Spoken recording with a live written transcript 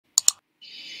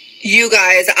You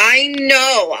guys, I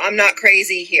know I'm not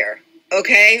crazy here,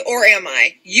 okay? Or am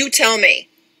I? You tell me.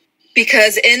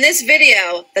 Because in this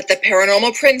video that the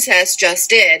Paranormal Princess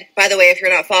just did, by the way, if you're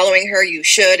not following her, you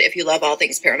should if you love all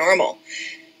things paranormal.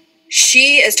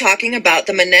 She is talking about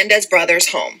the Menendez brothers'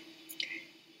 home.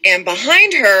 And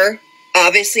behind her,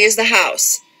 obviously, is the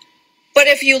house. But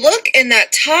if you look in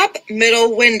that top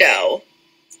middle window,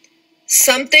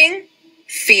 something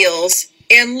feels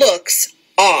and looks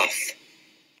off.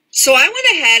 So I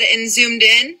went ahead and zoomed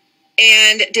in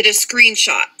and did a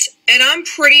screenshot. And I'm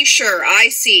pretty sure I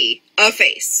see a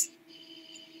face.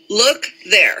 Look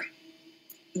there.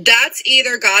 That's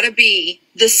either gotta be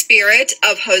the spirit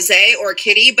of Jose or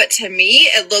Kitty, but to me,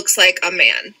 it looks like a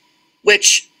man.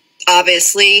 Which,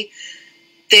 obviously,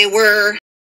 they were,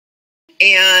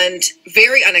 and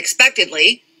very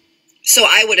unexpectedly. So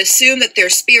I would assume that their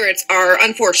spirits are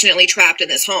unfortunately trapped in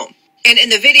this home. And in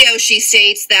the video, she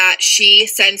states that she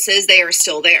senses they are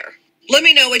still there. Let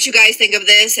me know what you guys think of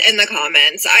this in the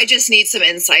comments. I just need some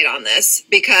insight on this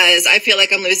because I feel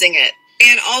like I'm losing it.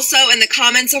 And also in the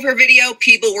comments of her video,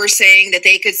 people were saying that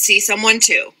they could see someone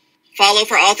too. Follow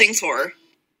for all things horror.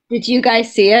 Did you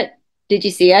guys see it? Did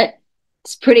you see it?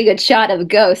 It's a pretty good shot of a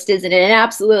ghost, isn't it? It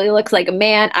absolutely looks like a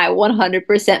man. I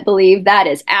 100% believe that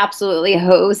is absolutely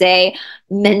Jose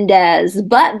Menendez.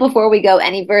 But before we go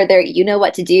any further, you know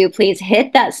what to do. Please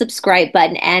hit that subscribe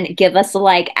button and give us a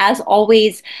like. As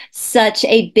always, such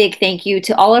a big thank you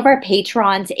to all of our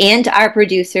patrons and our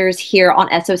producers here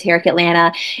on Esoteric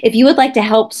Atlanta. If you would like to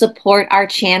help support our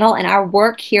channel and our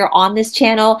work here on this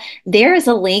channel, there is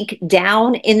a link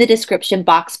down in the description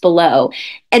box below.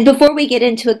 And before we get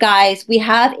into it, guys, we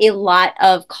have a lot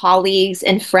of colleagues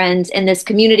and friends in this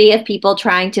community of people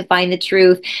trying to find the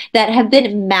truth that have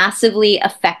been massively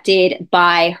affected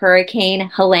by Hurricane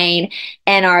Helene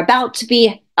and are about to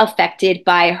be affected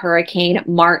by Hurricane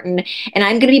Martin. And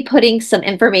I'm going to be putting some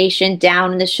information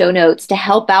down in the show notes to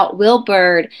help out Will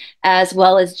Bird, as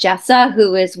well as Jessa,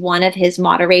 who is one of his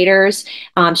moderators.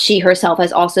 She herself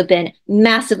has also been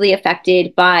massively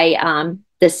affected by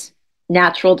this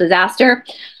natural disaster.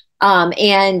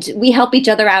 And we help each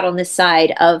other out on this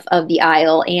side of the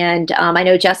aisle. And I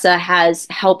know Jessa has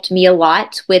helped me a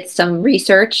lot with some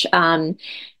research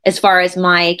as far as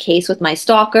my case with my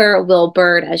stalker. Will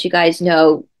Bird, as you guys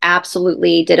know,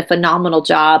 absolutely did a phenomenal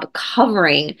job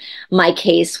covering my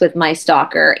case with my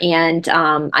stalker. And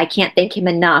I can't thank him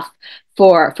enough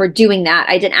for doing that.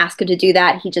 I didn't ask him to do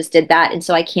that. He just did that. And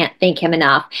so I can't thank him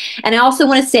enough. And I also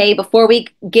want to say, before we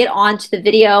get on to the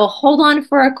video, hold on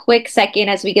for a quick second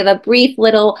as we give a brief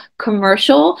little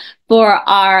commercial for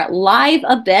our live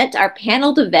event, our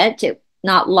paneled event.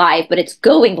 Not live, but it's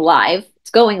going live.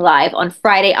 It's going live on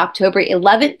Friday, October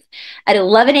 11th at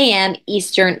 11 a.m.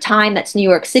 Eastern time. That's New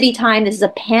York City time. This is a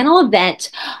panel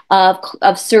event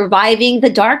of surviving the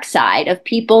dark side, of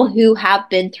people who have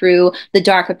been through the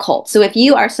dark occult. So if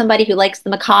you are somebody who likes the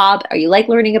macabre or you like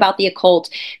learning about the occult,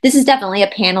 this is definitely a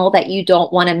panel that you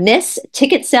don't want to miss.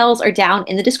 Ticket sales are down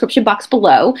in the description box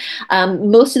below.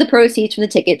 Most of the proceeds from the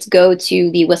tickets go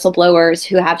to the whistleblowers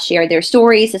who have shared their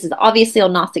stories. This is obviously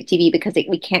on Gnostic TV because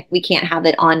we can't have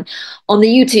it on the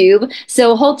YouTube.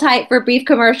 So hold tight for a brief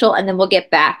commercial and then we'll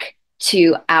get back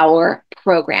to our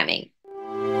programming.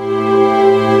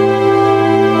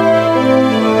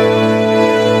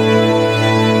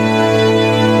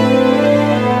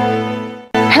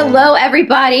 Hello,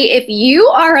 everybody. If you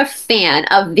are a fan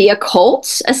of the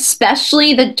occult,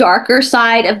 especially the darker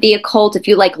side of the occult, if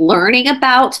you like learning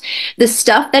about the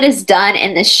stuff that is done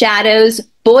in the shadows,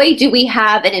 boy, do we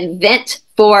have an event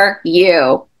for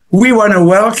you. We want to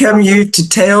welcome you to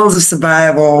Tales of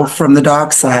Survival from the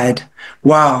Dark Side.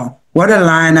 Wow, what a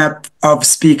lineup of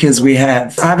speakers we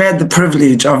have. I've had the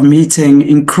privilege of meeting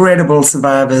incredible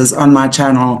survivors on my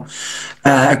channel,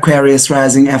 Aquarius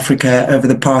Rising Africa, over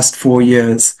the past 4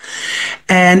 years.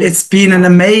 And it's been an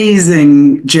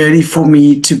amazing journey for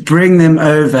me to bring them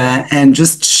over and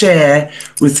just share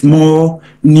with more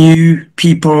new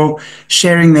people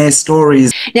sharing their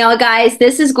stories. Now, guys,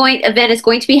 this event is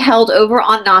going to be held over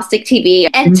on Gnostic TV,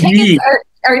 and tickets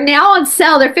are now on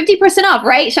sale. They're 50% off,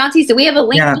 right, Shanti? So we have a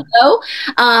link below.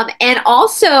 And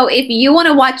also, if you want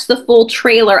to watch the full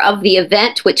trailer of the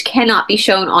event, which cannot be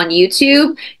shown on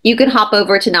YouTube, you can hop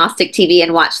over to Gnostic TV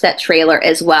and watch that trailer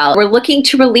as well. We're looking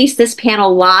to release this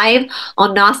panel live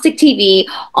on Gnostic TV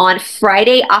on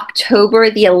Friday, October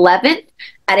the 11th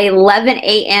at 11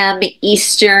 a.m.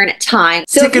 Eastern time.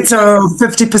 So tickets are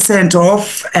 50%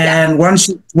 off, and once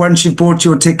you've bought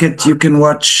your ticket, you can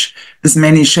watch as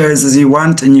many shows as you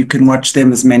want, and you can watch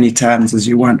them as many times as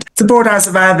you want. Support our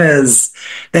survivors.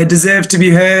 They deserve to be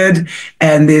heard,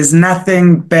 and there's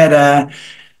nothing better,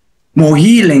 more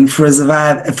healing for a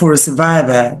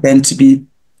survivor than to be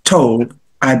told,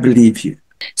 I believe you.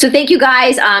 So thank you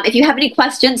guys. If you have any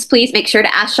questions, please make sure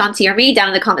to ask Shanti or me down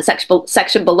in the comment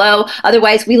section below.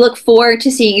 Otherwise, we look forward to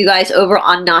seeing you guys over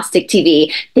on Gnostic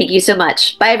TV. Thank you so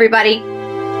much. Bye, everybody.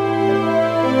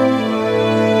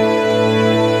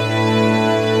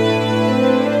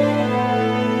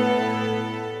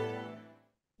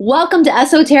 Welcome to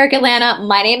Esoteric Atlanta.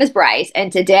 My name is Bryce,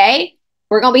 and today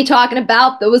we're going to be talking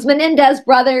about those Menendez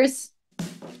brothers.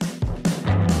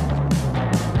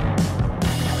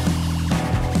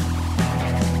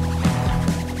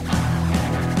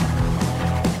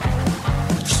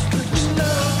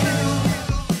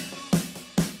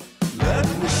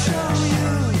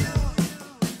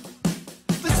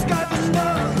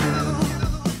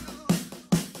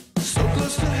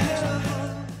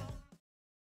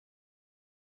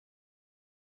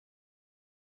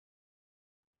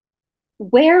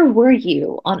 Where were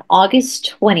you on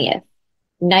August 20th,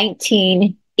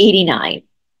 1989?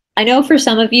 I know for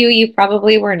some of you, you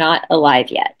probably were not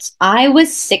alive yet. I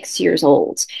was 6 years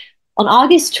old. On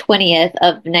August 20th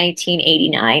of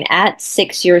 1989, at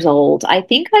 6 years old, I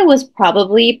think I was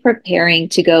probably preparing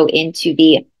to go into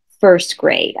the first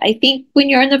grade. I think when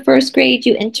you're in the first grade,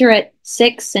 you enter at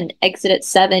 6 and exit at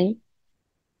 7.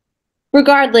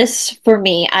 Regardless, for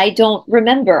me, I don't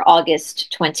remember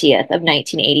August 20th of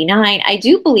 1989. I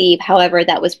do believe, however,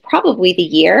 that was probably the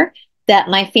year that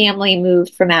my family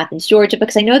moved from Athens, Georgia,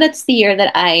 because I know that's the year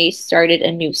that I started a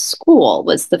new school,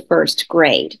 was the first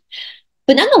grade.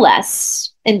 But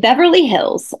nonetheless, in Beverly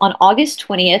Hills on August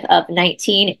 20th of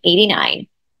 1989,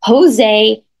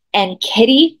 Jose and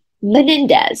Kitty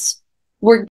Menendez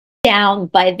were down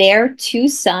by their two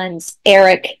sons,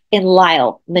 Eric and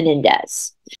Lyle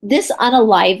Menendez. This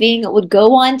unaliving would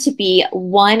go on to be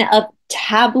one of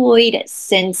tabloid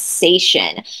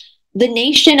sensation. The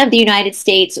nation of the United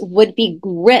States would be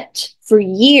gripped for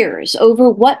years over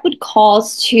what would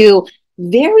cause two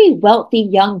very wealthy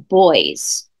young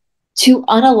boys to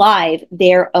unalive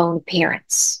their own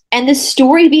parents. And the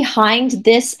story behind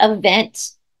this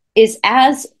event is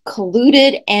as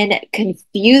colluded and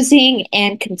confusing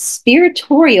and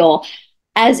conspiratorial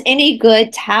as any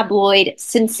good tabloid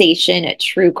sensation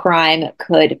true crime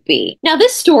could be. Now,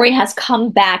 this story has come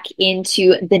back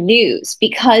into the news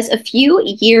because a few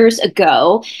years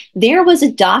ago, there was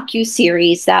a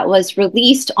docuseries that was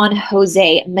released on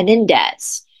Jose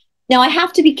Menendez. Now, I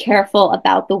have to be careful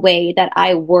about the way that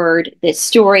I word this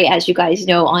story. As you guys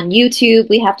know, on YouTube,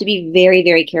 we have to be very,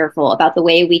 very careful about the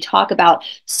way we talk about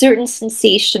certain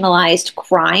sensationalized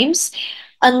crimes,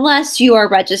 unless you are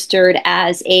registered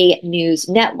as a news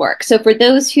network. So for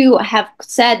those who have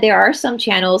said there are some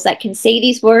channels that can say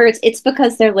these words, it's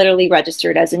because they're literally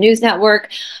registered as a news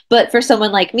network. But for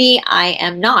someone like me, I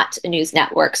am not a news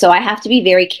network. So I have to be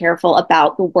very careful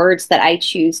about the words that I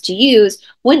choose to use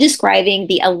when describing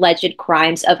the alleged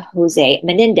crimes of Jose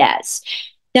Menendez.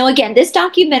 Now, again, this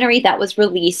documentary that was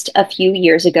released a few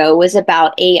years ago was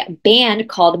about a band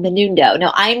called Menudo.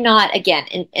 Now, I'm not, again,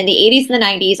 in the 80s and the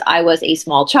 90s, I was a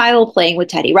small child playing with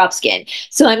Teddy Ruxpin.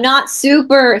 So I'm not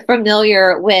super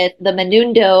familiar with the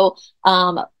Menudo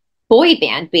boy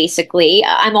band, basically.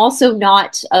 I'm also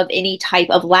not of any type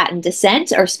of Latin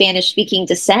descent or Spanish-speaking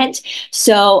descent.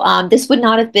 So this would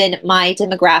not have been my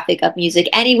demographic of music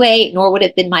anyway, nor would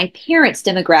it have been my parents'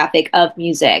 demographic of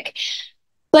music.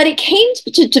 But it came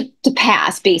to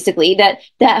pass, basically, that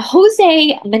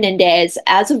Jose Menendez,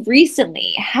 as of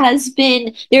recently, there have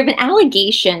been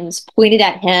allegations pointed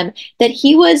at him that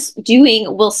he was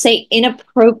doing, we'll say,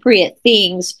 inappropriate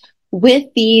things with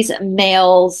these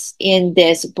males in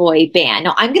this boy band.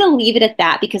 Now, I'm going to leave it at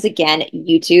that because, again,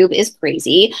 YouTube is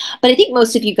crazy, but I think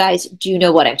most of you guys do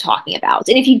know what I'm talking about.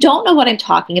 And if you don't know what I'm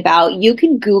talking about, you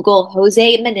can Google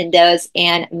Jose Menendez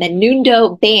and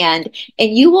Menudo Band,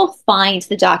 and you will find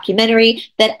the documentary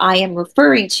that I am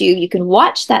referring to. You can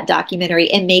watch that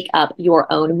documentary and make up your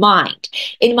own mind.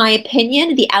 In my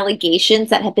opinion, the allegations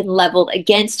that have been leveled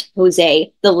against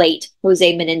Jose, the late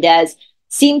Jose Menendez,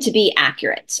 seem to be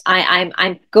accurate.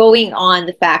 I'm going on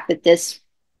the fact that this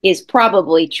is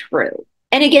probably true.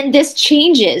 And again, this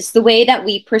changes the way that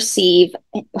we perceive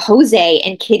Jose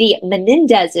and Kitty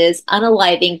Menendez's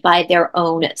unaliving by their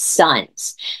own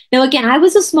sons. Now, again, I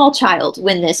was a small child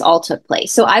when this all took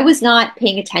place, so I was not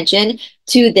paying attention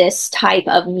to this type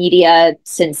of media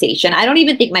sensation. I don't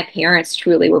even think my parents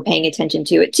truly were paying attention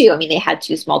to it, too. I mean, they had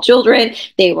two small children,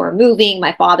 they were moving,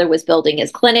 my father was building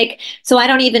his clinic, so I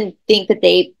don't even think that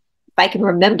they, if I can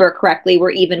remember correctly,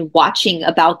 were even watching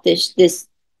about this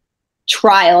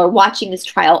trial or watching this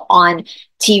trial on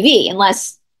TV,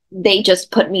 unless they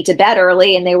just put me to bed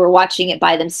early and they were watching it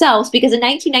by themselves. Because in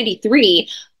 1993,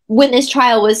 when this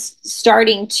trial was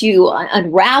starting to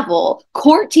unravel,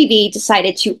 Court TV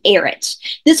decided to air it.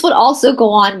 This would also go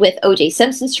on with O.J.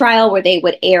 Simpson's trial, where they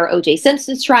would air O.J.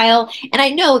 Simpson's trial. And I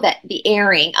know that the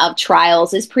airing of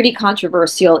trials is pretty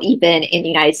controversial even in the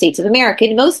United States of America.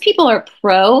 And most people are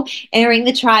pro airing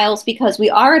the trials because we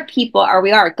are a people, or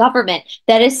we are a government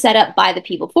that is set up by the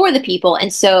people for the people.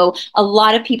 And so a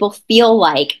lot of people feel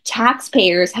like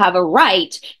taxpayers have a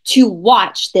right to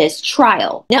watch this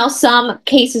trial. Now, some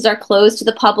cases are closed to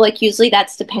the public. Usually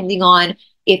that's depending on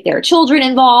if there are children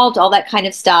involved, all that kind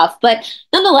of stuff. But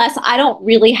nonetheless, I don't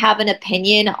really have an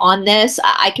opinion on this.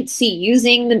 I could see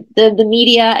using the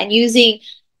media and using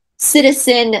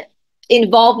citizen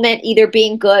involvement either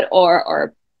being good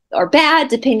or bad,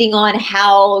 depending on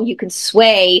how you can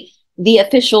sway the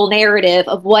official narrative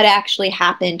of what actually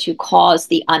happened to cause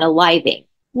the unaliving.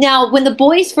 Now, when the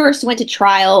boys first went to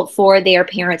trial for their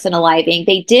parents' unaliving,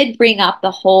 they did bring up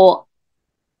the whole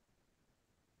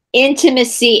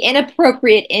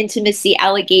inappropriate intimacy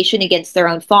allegation against their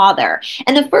own father.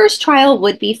 And the first trial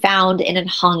would be found in a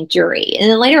hung jury.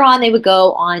 And then later on, they would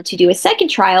go on to do a second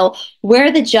trial where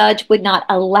the judge would not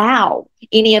allow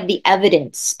any of the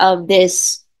evidence of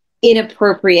this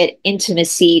inappropriate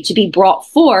intimacy to be brought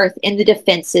forth in the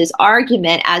defense's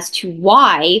argument as to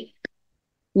why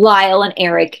Lyle and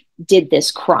Eric did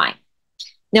this crime.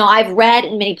 Now, I've read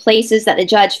in many places that the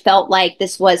judge felt like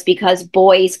this was because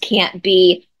boys can't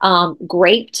be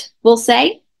graped, we'll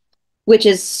say, which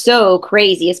is so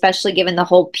crazy, especially given the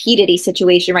whole P. Diddy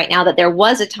situation right now, that there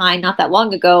was a time not that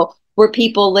long ago where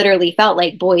people literally felt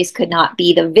like boys could not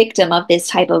be the victim of this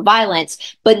type of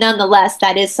violence. But nonetheless,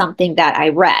 that is something that I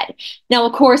read. Now,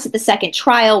 of course, at the second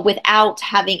trial, without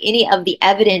having any of the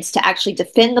evidence to actually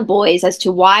defend the boys as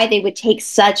to why they would take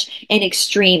such an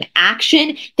extreme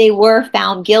action, they were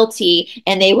found guilty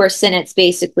and they were sentenced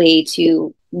basically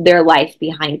to their life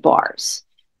behind bars.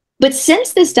 But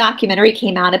since this documentary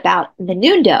came out about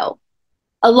Menudo,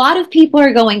 a lot of people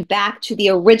are going back to the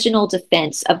original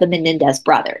defense of the Menendez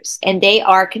brothers, and they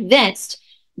are convinced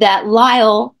that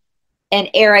Lyle and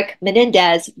Eric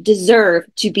Menendez deserve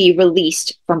to be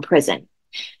released from prison.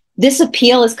 This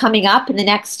appeal is coming up in the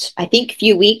next, I think,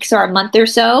 few weeks or a month or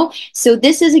so. So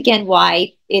this is, again,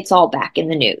 why it's all back in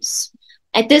the news.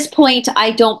 At this point,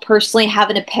 I don't personally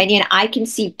have an opinion. I can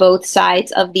see both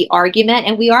sides of the argument,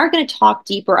 and we are going to talk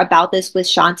deeper about this with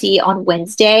Shanti on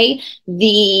Wednesday,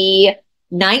 the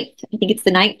 9th, I think it's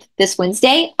the 9th, this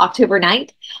Wednesday, October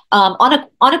 9th,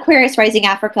 on Aquarius Rising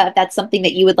Africa, if that's something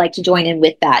that you would like to join in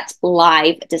with that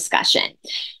live discussion.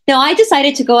 Now, I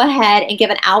decided to go ahead and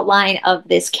give an outline of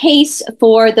this case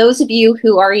for those of you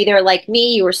who are either like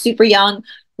me, you were super young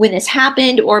when this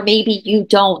happened, or maybe you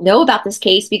don't know about this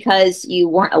case because you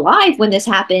weren't alive when this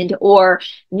happened, or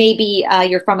maybe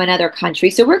you're from another country.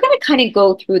 So we're going to kind of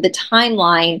go through the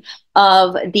timeline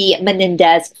of the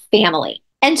Menendez family.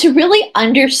 And to really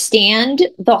understand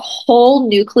the whole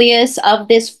nucleus of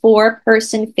this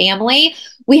four-person family,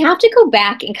 we have to go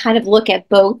back and kind of look at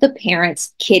both the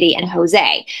parents, Kitty and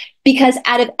Jose. Because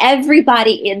out of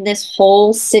everybody in this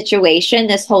whole situation,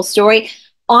 this whole story,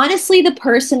 honestly, the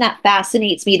person that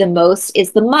fascinates me the most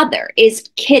is the mother, is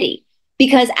Kitty.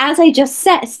 Because as I just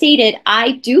stated,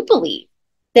 I do believe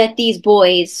that these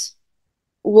boys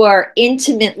were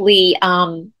intimately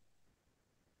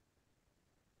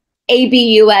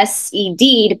abused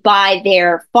by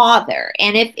their father.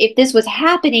 And if this was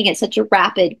happening at such a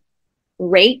rapid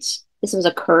rate, this was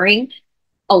occurring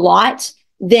a lot,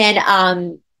 then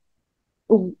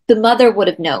the mother would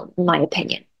have known, in my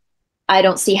opinion. I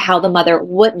don't see how the mother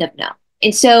wouldn't have known.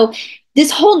 And so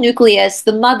this whole nucleus,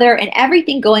 the mother and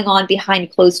everything going on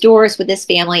behind closed doors with this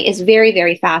family is very,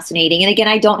 very fascinating. And again,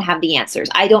 I don't have the answers.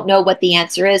 I don't know what the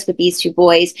answer is with these two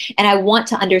boys, and I want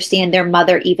to understand their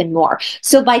mother even more.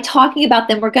 So by talking about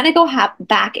them, we're going to go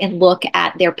back and look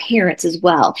at their parents as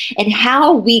well and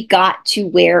how we got to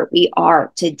where we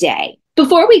are today.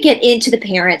 Before we get into the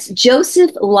parents,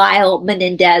 Joseph Lyle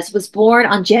Menendez was born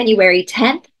on January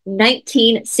 10th,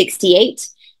 1968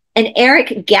 And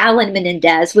Eric Gallon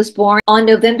Menendez was born on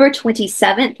November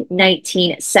 27th,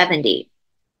 1970.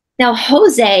 Now,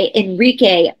 Jose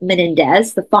Enrique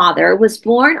Menendez, the father, was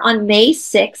born on May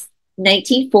 6th,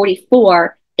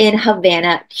 1944 in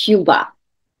Havana, Cuba.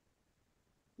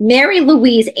 Mary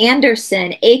Louise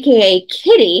Anderson, aka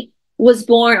Kitty, was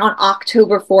born on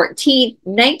October 14,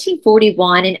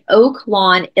 1941 in Oak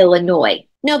Lawn, Illinois.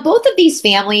 Now, both of these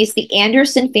families, the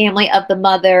Anderson family of the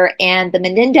mother and the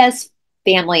Menendez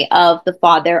family of the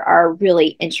father, are really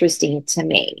interesting to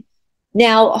me.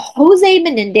 Now, Jose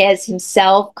Menendez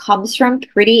himself comes from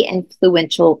pretty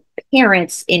influential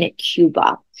parents in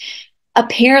Cuba.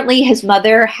 Apparently, his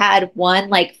mother had won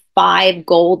like 5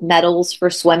 gold medals for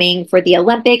swimming for the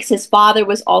Olympics. His father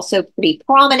was also pretty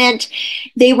prominent.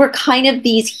 They were kind of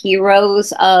these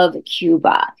heroes of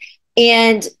Cuba.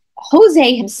 And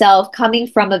Jose himself, coming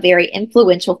from a very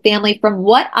influential family, from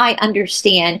what I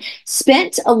understand,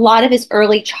 spent a lot of his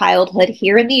early childhood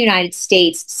here in the United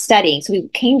States studying. So he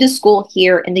came to school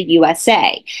here in the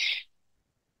USA.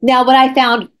 Now, what I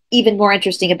found even more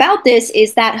interesting about this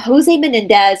is that Jose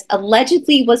Menendez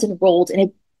allegedly was enrolled in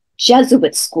a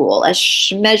Jesuit school, a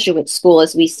Schmesuit school,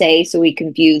 as we say, so we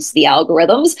confuse the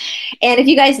algorithms. And if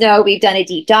you guys know, we've done a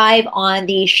deep dive on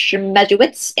the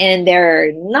Schmesuits, and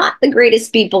they're not the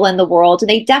greatest people in the world, and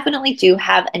they definitely do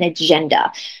have an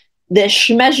agenda. The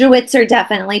Schmesuits are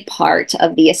definitely part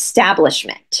of the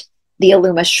establishment, the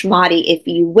Illuminati, if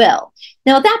you will.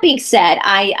 Now, with that being said,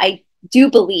 I do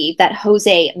believe that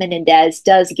Jose Menendez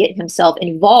does get himself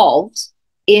involved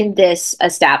in this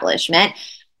establishment.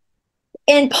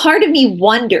 And part of me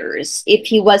wonders if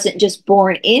he wasn't just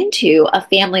born into a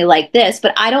family like this,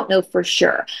 but I don't know for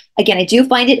sure. Again, I do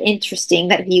find it interesting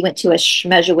that he went to a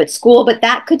Schmesuit school, but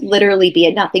that could literally be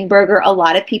a nothing burger. A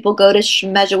lot of people go to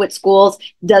Schmesuit schools.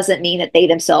 Doesn't mean that they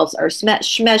themselves are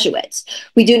Schmesuits.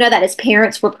 We do know that his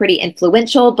parents were pretty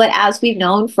influential, but as we've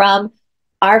known from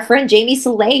our friend Jamie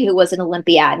Soleil, who was an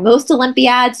Olympiad, most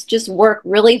Olympiads just work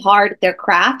really hard at their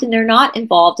craft and they're not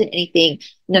involved in anything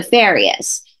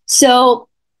nefarious. So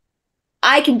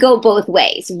I could go both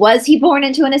ways. Was he born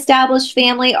into an established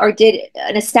family, or did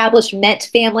an establishment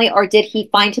family, or did he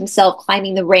find himself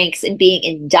climbing the ranks and being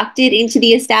inducted into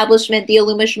the establishment, the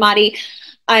Illuminati?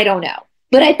 I don't know.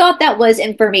 But I thought that was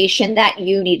information that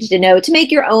you needed to know to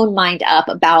make your own mind up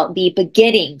about the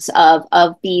beginnings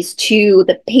of these two,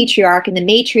 the patriarch and the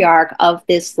matriarch of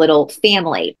this little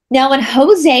family. Now, when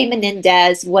Jose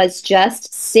Menendez was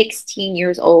just 16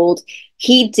 years old,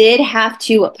 he did have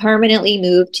to permanently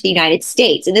move to the United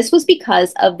States, and this was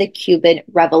because of the Cuban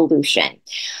Revolution.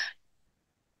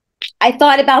 I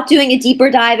thought about doing a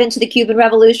deeper dive into the Cuban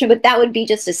Revolution, but that would be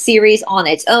just a series on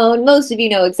its own. Most of you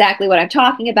know exactly what I'm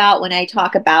talking about when I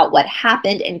talk about what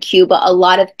happened in Cuba. A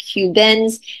lot of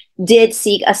Cubans did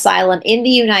seek asylum in the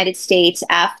United States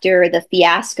after the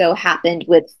fiasco happened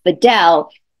with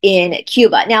Fidel in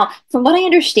Cuba. Now, from what I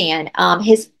understand,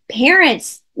 his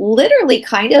parents literally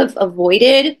kind of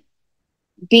avoided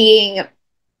being,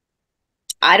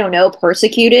 I don't know,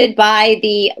 persecuted by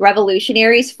the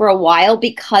revolutionaries for a while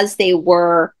because they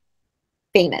were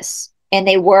famous and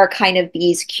they were kind of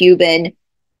these Cuban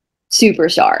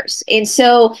superstars. And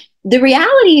so the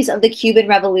realities of the Cuban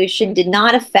Revolution did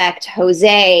not affect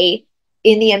Jose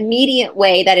in the immediate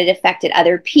way that it affected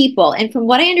other people. And from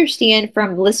what I understand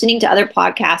from listening to other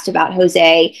podcasts about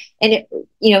Jose, and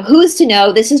who's to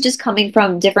know, this is just coming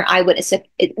from different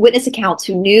eyewitness accounts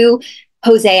who knew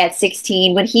Jose at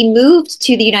 16. When he moved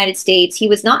to the United States, he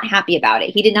was not happy about it.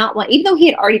 He did not want, even though he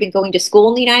had already been going to school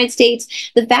in the United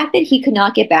States, the fact that he could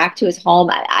not get back to his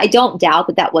home, I don't doubt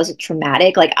that that wasn't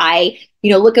traumatic. Like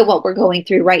look at what we're going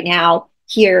through right now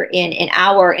here in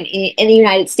the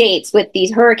United States with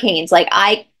these hurricanes.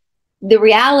 The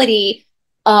reality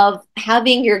of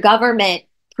having your government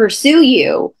pursue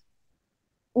you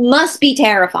must be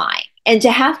terrifying. And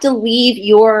to have to leave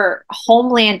your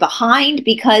homeland behind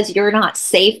because you're not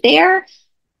safe there,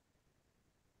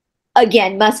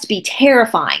 again, must be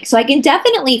terrifying. So I can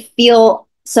definitely feel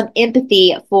some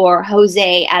empathy for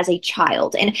Jose as a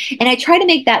child. And I try to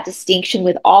make that distinction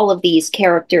with all of these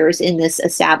characters in this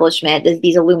establishment,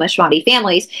 these Illuminati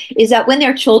families, is that when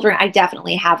they're children, I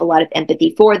definitely have a lot of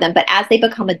empathy for them. But as they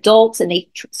become adults and they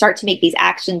start to make these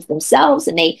actions themselves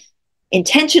and they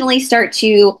intentionally start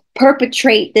to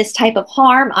perpetrate this type of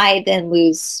harm, I then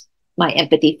lose my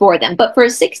empathy for them. But for a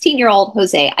 16-year-old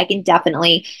Jose, I can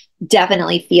definitely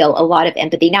feel a lot of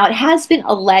empathy. Now, it has been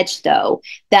alleged, though,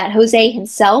 that Jose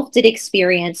himself did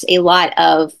experience a lot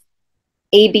of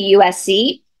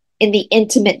ABUSC, in the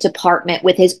intimate department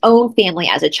with his own family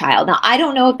as a child. Now, I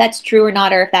don't know if that's true or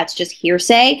not, or if that's just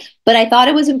hearsay, but I thought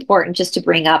it was important just to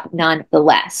bring up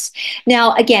nonetheless.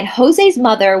 Now, again, Jose's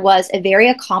mother was a very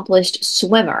accomplished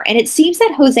swimmer, and it seems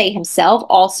that Jose himself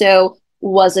also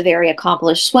was a very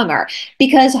accomplished swimmer,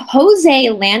 because Jose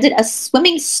landed a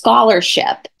swimming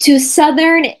scholarship to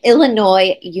Southern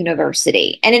Illinois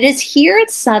University. And it is here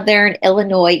at Southern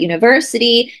Illinois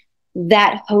University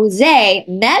that Jose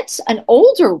met an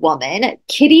older woman.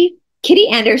 Kitty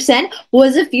Anderson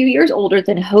was a few years older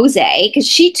than Jose, because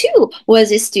she too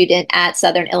was a student at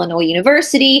Southern Illinois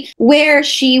University, where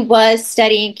she was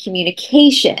studying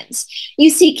communications. You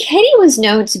see, Kitty was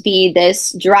known to be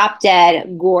this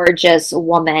drop-dead gorgeous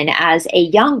woman as a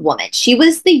young woman. She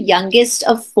was the youngest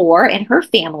of 4 in her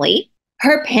family.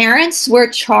 Her parents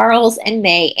were Charles and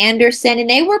May Anderson, and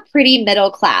they were pretty middle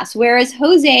class, whereas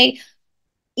Jose,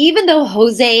 even though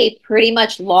Jose pretty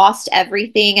much lost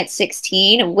everything at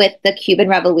 16 with the Cuban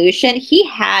Revolution, he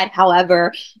had,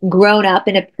 however, grown up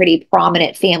in a pretty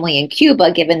prominent family in Cuba,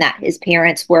 given that his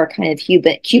parents were kind of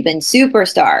Cuban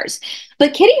superstars.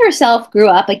 But Kitty herself grew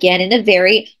up, again, in a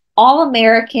very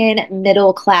all-American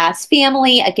middle-class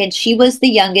family. Again, she was the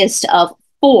youngest of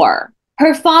 4.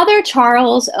 Her father,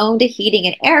 Charles, owned a heating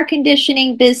and air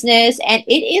conditioning business, and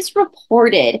it is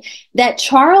reported that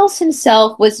Charles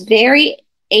himself was very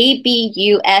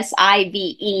abusive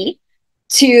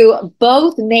to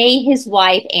both May, his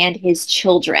wife, and his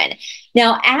children.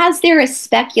 Now, as there is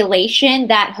speculation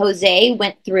that Jose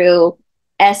went through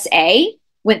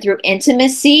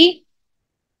intimacy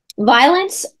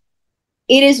violence,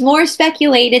 it is more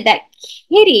speculated that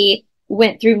Kitty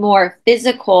went through more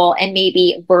physical and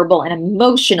maybe verbal and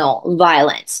emotional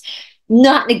violence.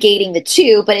 Not negating the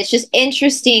two, but it's just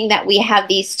interesting that we have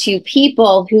these two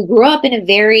people who grew up in a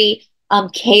very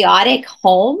chaotic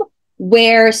home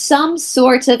where some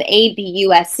sorts of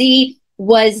abuse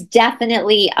was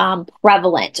definitely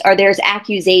prevalent, or there's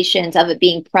accusations of it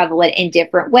being prevalent in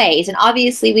different ways. And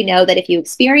obviously we know that if you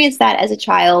experience that as a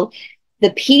child,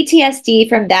 the PTSD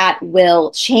from that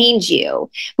will change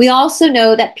you. We also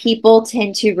know that people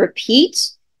tend to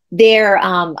repeat their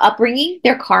upbringing,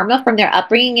 their karma from their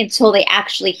upbringing, until they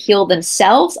actually heal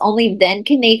themselves. Only then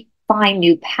can they find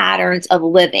new patterns of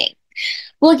living.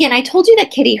 Well, again, I told you that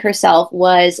Kitty herself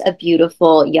was a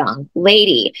beautiful young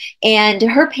lady, and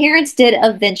her parents did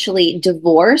eventually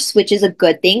divorce, which is a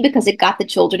good thing because it got the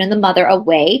children and the mother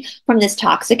away from this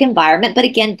toxic environment. But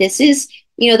again, this is,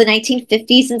 the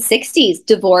 1950s and 60s.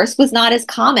 Divorce was not as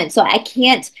common, so I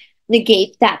can't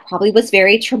negate that probably was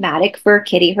very traumatic for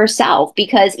Kitty herself,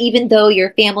 because even though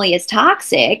your family is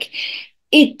toxic,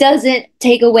 it doesn't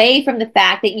take away from the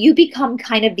fact that you become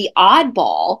kind of the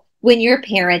oddball when your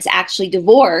parents actually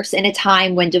divorce in a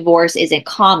time when divorce isn't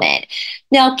common.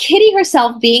 Now, Kitty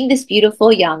herself, being this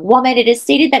beautiful young woman, it is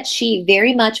stated that she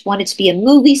very much wanted to be a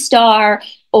movie star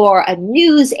or a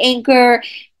news anchor.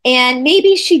 And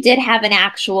maybe she did have an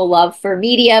actual love for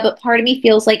media, but part of me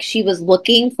feels like she was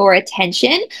looking for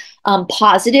attention,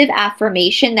 positive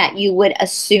affirmation that you would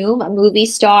assume a movie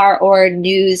star or a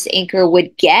news anchor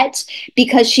would get,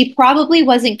 because she probably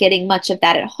wasn't getting much of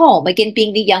that at home. Again,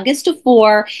 being the youngest of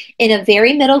 4 in a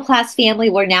very middle-class family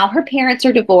where now her parents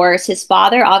are divorced. Her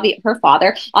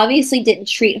father obviously didn't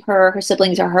treat her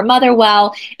siblings, or her mother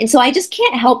well. And so I just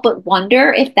can't help but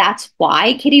wonder if that's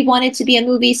why Kitty wanted to be a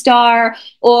movie star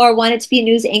or wanted to be a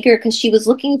news anchor, because she was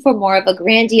looking for more of a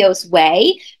grandiose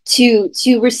way to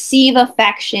receive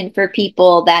affection from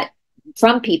people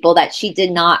that she did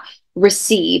not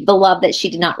receive, the love that she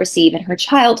did not receive in her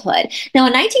childhood. Now,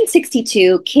 in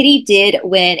 1962, Kitty did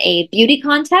win a beauty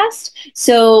contest.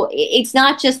 So it's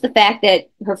not just the fact that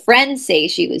her friends say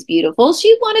she was beautiful.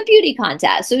 She won a beauty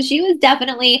contest. So she was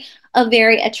definitely a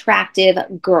very attractive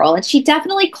girl, and she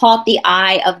definitely caught the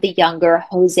eye of the younger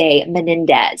Jose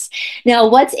Menendez. Now,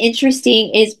 what's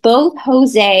interesting is both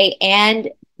Jose and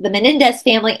the Menendez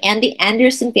family and the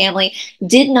Anderson family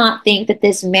did not think that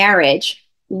this marriage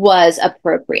was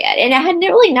appropriate. And it had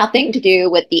really nothing to do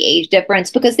with the age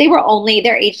difference, because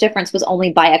their age difference was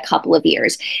only by a couple of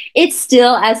years. It's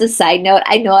still, as a side note,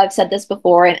 I know I've said this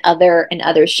before in other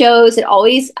shows,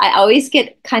 I always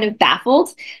get kind of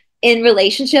baffled in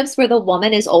relationships where the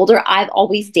woman is older. I've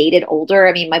always dated older.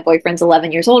 I mean, my boyfriend's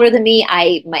 11 years older than me.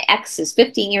 My ex is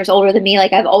 15 years older than me.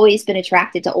 Like, I've always been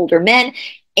attracted to older men.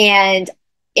 And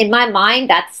in my mind,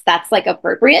 that's like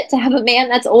appropriate to have a man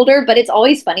that's older, but it's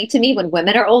always funny to me when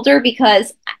women are older,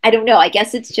 because I don't know, I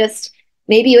guess it's just,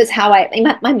 maybe it was how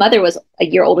my mother was a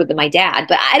year older than my dad,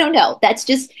 but I don't know. It's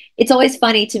it's always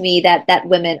funny to me that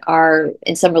women are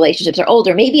in some relationships are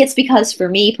older. Maybe it's because for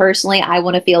me personally, I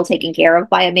want to feel taken care of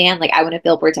by a man. Like I want to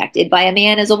feel protected by a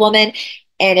man as a woman.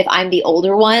 And if I'm the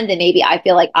older one, then maybe I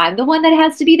feel like I'm the one that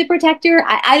has to be the protector.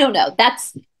 I don't know.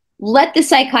 Let the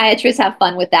psychiatrist have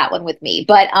fun with that one with me.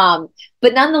 But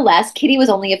nonetheless, Kitty was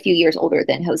only a few years older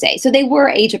than Jose. So they were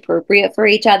age appropriate for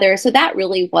each other. So that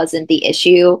really wasn't the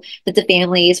issue that the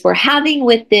families were having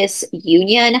with this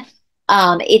union.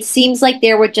 It seems like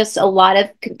there were just a lot of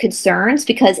concerns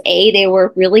because they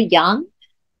were really young.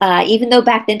 Even though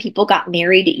back then people got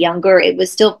married younger, it was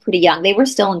still pretty young. They were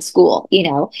still in school, you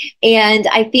know. And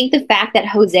I think the fact that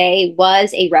Jose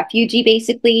was a refugee,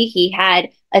 basically, he had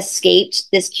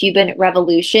escaped this Cuban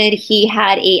revolution. He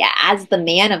had as the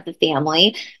man of the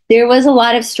family, there was a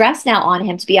lot of stress now on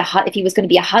him to be if he was going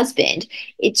to be a husband,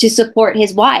 to support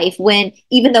his wife, when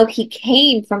even though he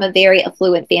came from a very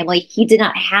affluent family, he did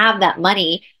not have that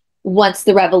money once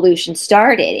the revolution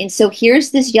started. And so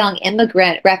here's this young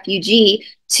immigrant refugee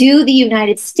to the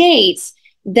United States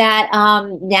that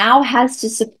now has to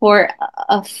support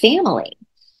a family.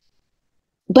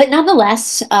 But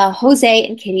nonetheless, Jose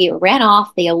and Kitty ran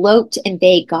off, they eloped, and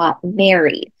they got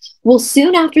married. Well,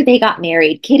 soon after they got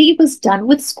married, Kitty was done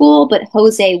with school, but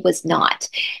Jose was not.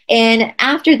 And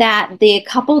after that, the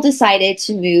couple decided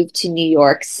to move to New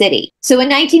York City. So in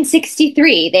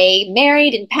 1963, they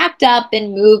married and packed up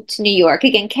and moved to New York.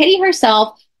 Again, Kitty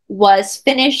herself was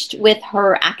finished with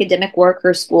her academic work,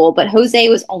 her school, but Jose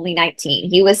was only 19.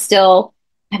 He was still,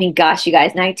 I mean, gosh, you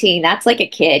guys, 19, that's like a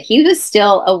kid. He was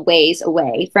still a ways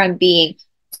away from being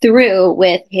through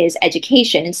with his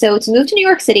education. And so to move to New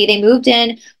York City, they moved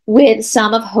in with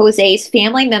some of Jose's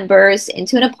family members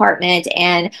into an apartment,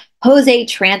 and Jose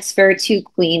transferred to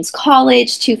Queens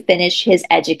College to finish his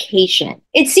education.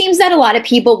 It seems that a lot of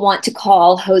people want to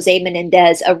call Jose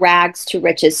Menendez a rags to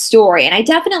riches story, and I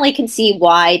definitely can see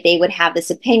why they would have this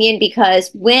opinion,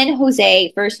 because when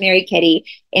Jose first married Kitty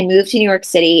and moved to New York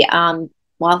City,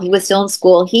 while he was still in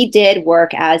school, he did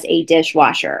work as a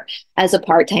dishwasher, as a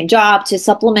part-time job to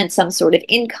supplement some sort of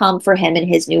income for him and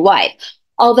his new wife.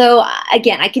 Although,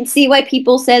 again, I can see why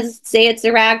people say it's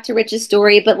a rag to riches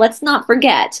story, but let's not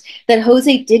forget that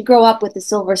Jose did grow up with a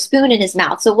silver spoon in his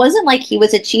mouth. So it wasn't like he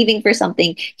was achieving for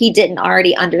something he didn't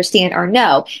already understand or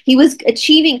know. He was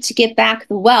achieving to get back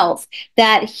the wealth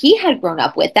that he had grown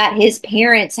up with, that his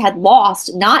parents had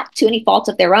lost, not to any fault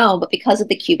of their own, but because of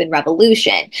the Cuban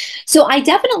Revolution. So I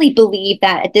definitely believe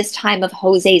that at this time of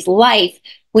Jose's life,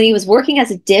 when he was working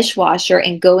as a dishwasher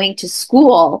and going to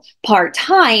school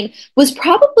part-time, was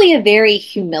probably a very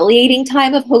humiliating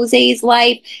time of Jose's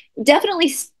life.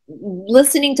 Definitely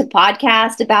listening to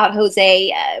podcasts about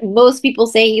Jose, most people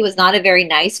say he was not a very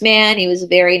nice man. He was a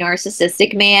very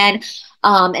narcissistic man.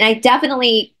 And I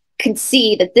definitely can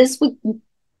see that this would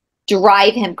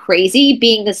drive him crazy,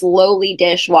 being this lowly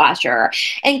dishwasher.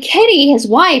 And Kitty, his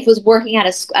wife, was working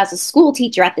as a school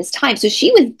teacher at this time. So she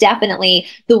was definitely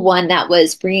the one that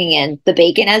was bringing in the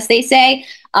bacon, as they say.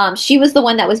 She was the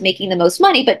one that was making the most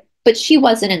money, but she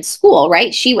wasn't in school,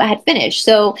 right? She had finished.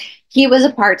 So he was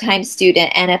a part-time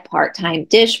student and a part-time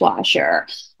dishwasher.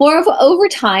 Moreover, over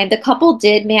time, the couple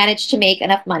did manage to make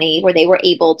enough money where they were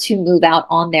able to move out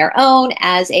on their own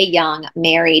as a young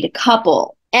married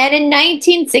couple. And in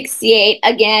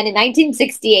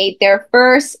 1968, their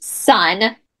first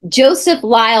son, Joseph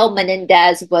Lyle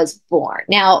Menendez, was born.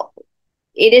 Now,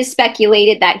 it is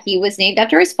speculated that he was named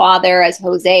after his father, as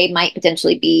Jose might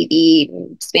potentially be the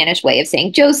Spanish way of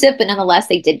saying Joseph, but nonetheless,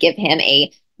 they did give him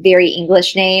a very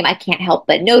English name. I can't help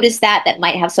but notice that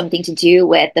might have something to do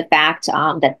with the fact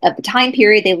that of the time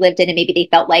period they lived in, and maybe they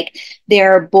felt like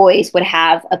their boys would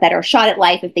have a better shot at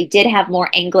life if they did have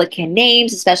more Anglican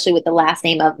names, especially with the last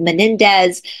name of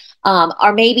Menendez.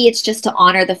 Or maybe it's just to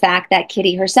honor the fact that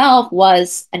Kitty herself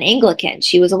was an Anglican.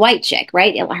 She was a white chick,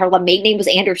 right? Her maiden name was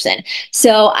Anderson.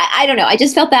 So I don't know. I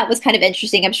just felt that was kind of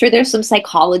interesting. I'm sure there's some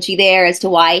psychology there as to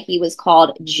why he was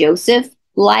called Joseph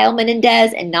Lyle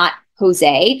Menendez and not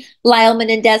Jose Lyle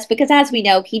Menendez, because as we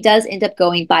know, he does end up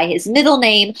going by his middle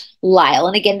name, Lyle.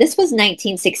 And again, this was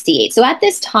 1968. So at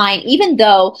this time, even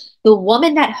though the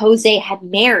woman that Jose had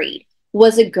married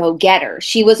was a go-getter,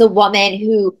 she was a woman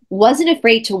who wasn't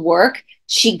afraid to work.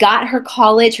 She got her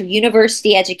college, her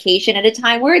university education at a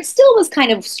time where it still was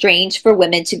kind of strange for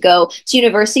women to go to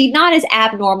university, not as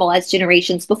abnormal as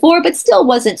generations before, but still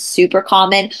wasn't super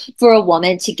common for a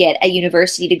woman to get a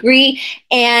university degree.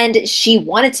 And she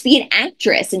wanted to be an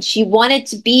actress and she wanted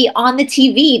to be on the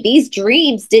TV. These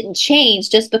dreams didn't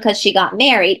change just because she got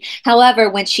married. However,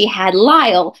 when she had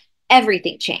Lyle,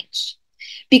 everything changed.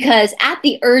 because at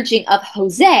the urging of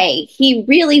Jose, he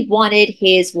really wanted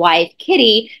his wife,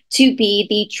 Kitty, to be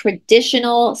the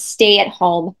traditional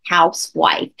stay-at-home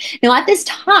housewife. Now, at this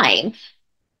time,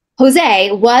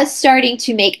 Jose was starting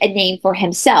to make a name for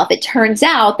himself. It turns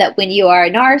out that when you are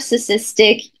a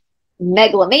narcissistic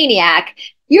megalomaniac,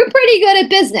 you're pretty good at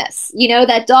business. You know,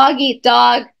 that dog eat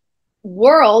dog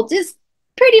world is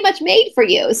pretty much made for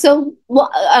you. So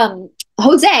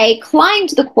Jose climbed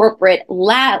the corporate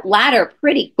ladder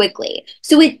pretty quickly.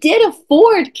 So it did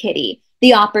afford Kitty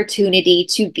the opportunity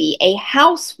to be a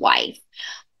housewife.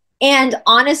 And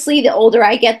honestly, the older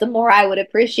I get, the more I would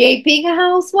appreciate being a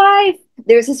housewife.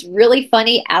 There's this really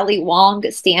funny Ali Wong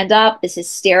stand-up, this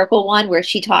hysterical one where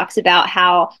she talks about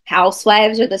how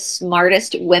housewives are the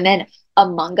smartest women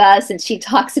among us. And she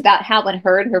talks about how when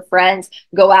her and her friends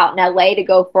go out in LA to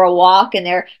go for a walk, and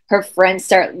her friends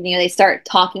start, they start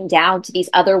talking down to these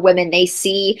other women they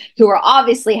see who are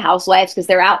obviously housewives because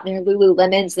they're out in their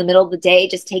Lululemons in the middle of the day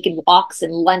just taking walks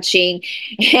and lunching.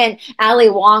 And Ali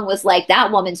Wong was like,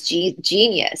 that woman's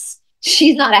genius.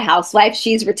 She's not a housewife.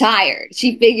 She's retired.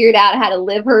 She figured out how to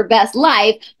live her best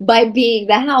life by being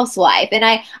the housewife. And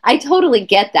I totally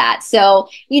get that. So,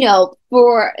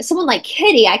 for someone like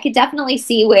Kitty, I could definitely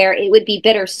see where it would be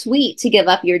bittersweet to give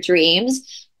up your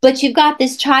dreams. But you've got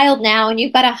this child now, and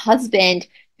you've got a husband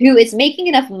who is making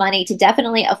enough money to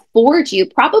definitely afford you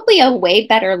probably a way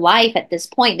better life at this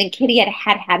point than Kitty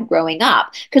had growing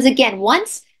up. Because again,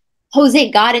 once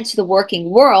Jose got into the working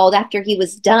world after he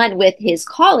was done with his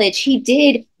college, he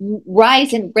did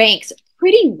rise in ranks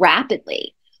pretty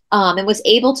rapidly, and was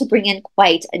able to bring in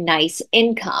quite a nice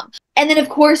income. And then, of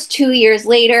course, 2 years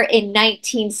later, in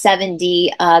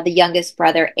 1970, the youngest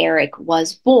brother, Eric,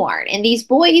 was born. And these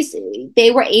boys, they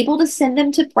were able to send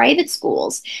them to private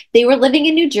schools. They were living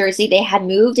in New Jersey. They had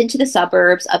moved into the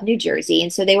suburbs of New Jersey.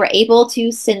 And so they were able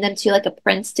to send them to like a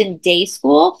Princeton day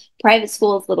school. Private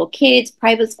schools, little kids.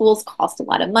 Private schools cost a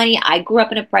lot of money. I grew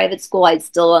up in a private school. I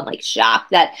still am like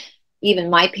shocked that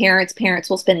even my parents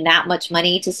will spend that much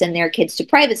money to send their kids to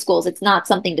private schools. It's not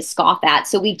something to scoff at.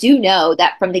 So we do know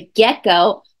that from the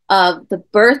get-go of the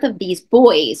birth of these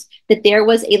boys, that there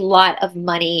was a lot of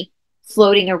money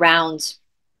floating around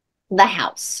the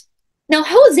house. Now,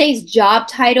 Jose's job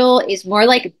title is more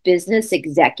like business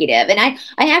executive. And I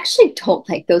actually don't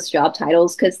like those job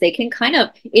titles because they can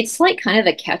it's like kind of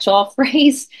a catch-all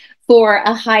phrase for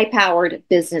a high-powered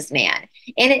businessman.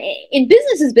 And in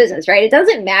business is business, right? It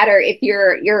doesn't matter if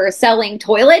you're selling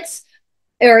toilets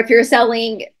or if you're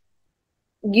selling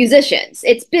musicians.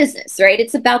 It's business, right?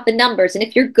 It's about the numbers. And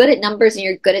if you're good at numbers and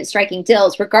you're good at striking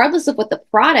deals, regardless of what the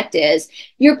product is,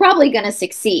 you're probably going to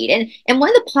succeed. And one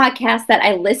of the podcasts that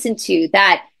I listened to,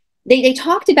 that they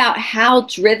talked about how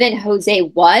driven Jose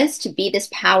was to be this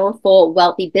powerful,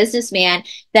 wealthy businessman,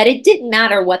 that it didn't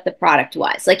matter what the product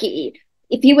was. Like,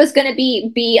 if he was going to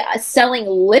be selling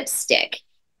lipstick,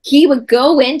 he would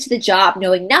go into the job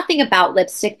knowing nothing about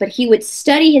lipstick, but he would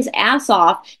study his ass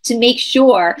off to make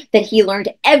sure that he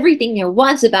learned everything there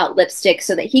was about lipstick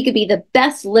so that he could be the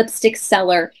best lipstick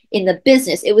seller in the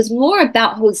business. It was more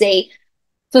about Jose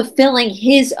fulfilling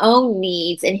his own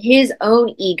needs and his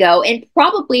own ego, and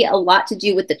probably a lot to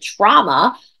do with the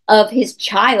trauma of his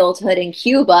childhood in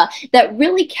Cuba that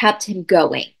really kept him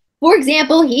going. For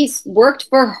example, he's worked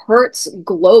for Hertz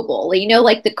Global,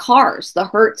 like the cars, the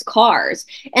Hertz cars.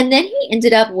 And then he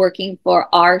ended up working for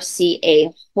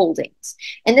RCA Holdings.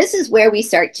 And this is where we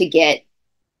start to get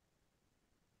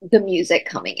the music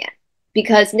coming in.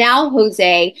 Because now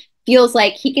Jose feels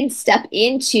like he can step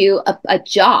into a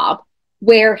job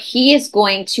where he is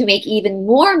going to make even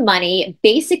more money,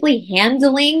 basically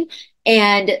handling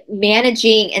and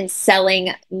managing and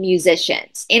selling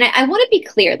musicians. And I want to be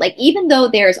clear, like, even though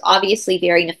there's obviously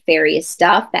very nefarious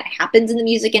stuff that happens in the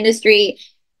music industry,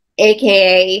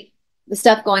 aka the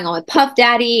stuff going on with Puff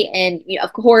Daddy, and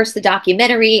of course the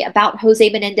documentary about Jose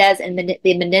Menendez and the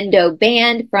Menendez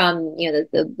band from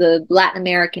the Latin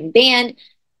American band.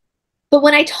 But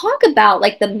when I talk about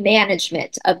like the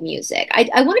management of music,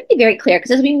 I want to be very clear,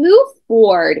 because as we move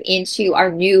forward into our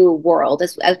new world,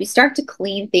 as we start to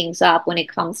clean things up when it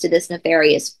comes to this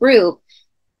nefarious group,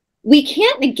 we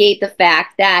can't negate the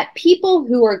fact that people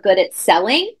who are good at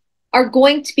selling are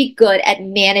going to be good at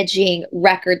managing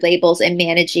record labels and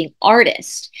managing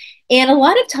artists. And a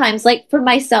lot of times, like for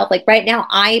myself, like right now,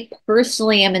 I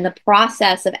personally am in the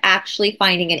process of actually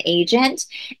finding an agent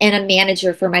and a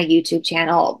manager for my YouTube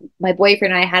channel. My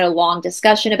boyfriend and I had a long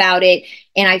discussion about it,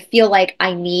 and I feel like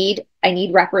I need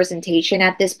need representation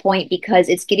at this point because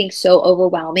it's getting so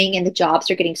overwhelming and the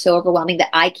jobs are getting so overwhelming that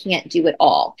I can't do it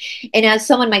all. And as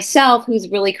someone myself who's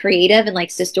really creative and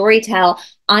likes to storytell,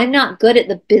 I'm not good at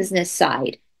the business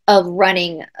side of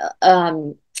running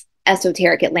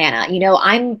Esoteric Atlanta. You know,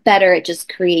 I'm better at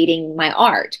just creating my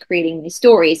art, creating my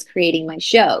stories, creating my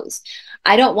shows.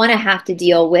 I don't want to have to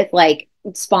deal with like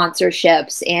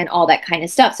sponsorships and all that kind of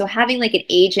stuff. So having like an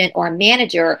agent or a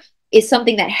manager is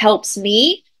something that helps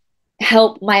me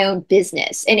help my own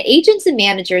business. And agents and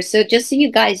managers, so just so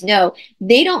you guys know,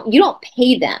 you don't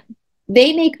pay them.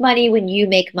 They make money when you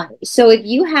make money. So if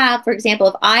you have, for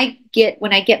example,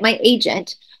 when I get my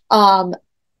agent,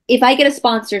 if I get a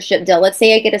sponsorship deal, let's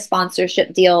say I get a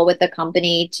sponsorship deal with a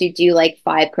company to do like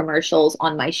 5 commercials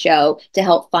on my show to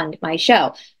help fund my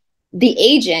show. The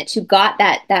agent who got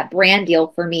that brand deal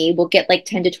for me will get like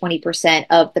 10 to 20%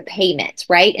 of the payment,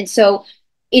 right? And so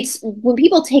it's when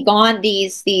people take on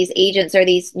these agents or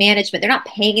these management, they're not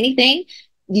paying anything.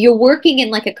 You're working in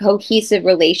like a cohesive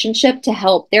relationship to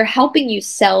help. They're helping you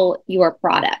sell your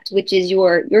product, which is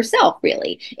yourself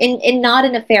really, in not a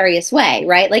nefarious way,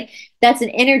 right? Like that's an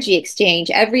energy exchange.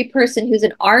 Every person who's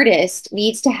an artist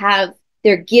needs to have,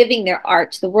 they're giving their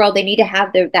art to the world. They need to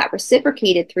have that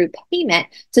reciprocated through payment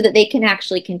so that they can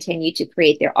actually continue to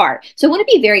create their art. So I want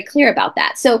to be very clear about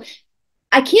that. So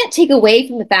I can't take away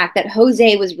from the fact that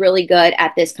Jose was really good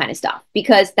at this kind of stuff,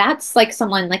 because that's like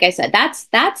someone, like I said,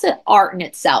 that's an art in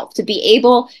itself to be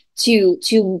able to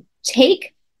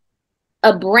take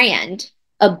a brand,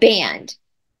 a band,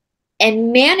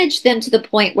 and manage them to the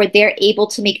point where they're able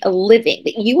to make a living,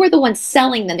 that you are the one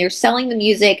selling them. They're selling the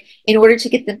music in order to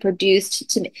get them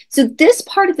produced. So this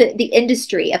part of the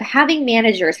industry of having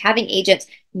managers, having agents,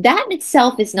 that in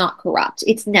itself is not corrupt.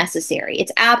 It's necessary.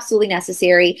 It's absolutely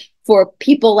necessary for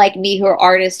people like me who are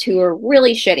artists who are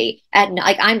really shitty at,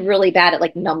 like, I'm really bad at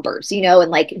like numbers, you know, and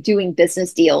like doing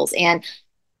business deals. And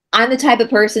I'm the type of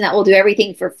person that will do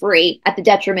everything for free at the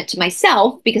detriment to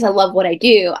myself because I love what I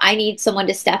do. I need someone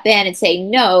to step in and say,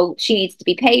 no, she needs to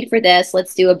be paid for this.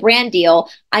 Let's do a brand deal.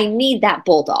 I need that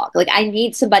bulldog. Like I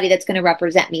need somebody that's going to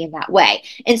represent me in that way.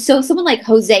 And so someone like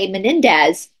Jose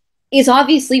Menendez is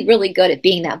obviously really good at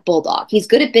being that bulldog. He's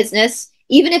good at business.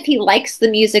 Even if he likes the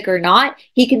music or not,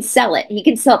 he can sell it. He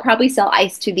can probably sell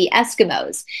ice to the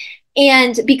Eskimos.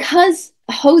 And because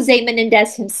Jose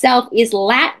Menendez himself is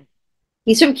Latin,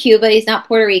 he's from Cuba, he's not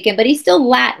Puerto Rican, but he's still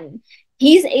Latin.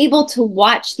 He's able to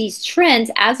watch these trends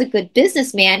as a good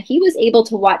businessman. He was able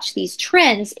to watch these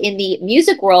trends in the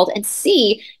music world and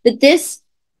see that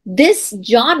this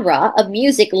genre of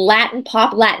music, Latin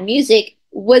pop, Latin music,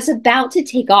 was about to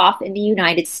take off in the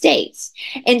United States.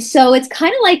 And so it's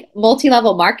kind of like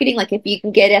multi-level marketing. Like if you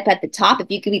can get up at the top, if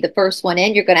you can be the first one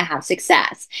in, you're going to have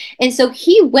success. And so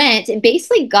he went and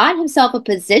basically got himself a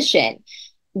position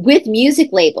with music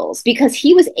labels because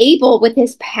he was able, with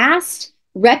his past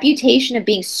reputation of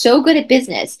being so good at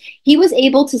business, he was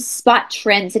able to spot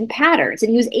trends and patterns, and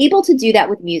he was able to do that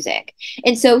with music.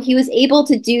 And so he was able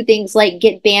to do things like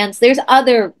get bands. There's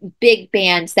other big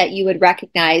bands that you would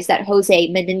recognize that Jose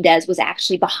Menendez was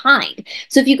actually behind.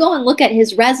 So if you go and look at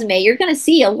his resume, you're going to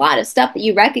see a lot of stuff that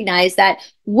you recognize that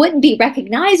wouldn't be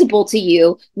recognizable to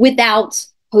you without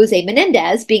Jose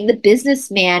Menendez being the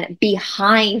businessman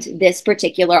behind this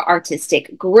particular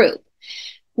artistic group.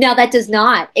 Now, that does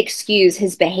not excuse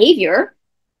his behavior,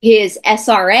 his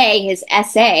SRA, his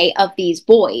SA of these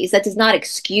boys. That does not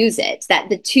excuse it. That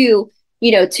the two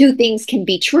things can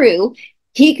be true.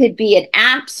 He could be an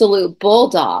absolute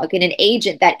bulldog and an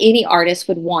agent that any artist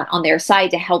would want on their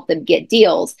side to help them get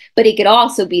deals. But he could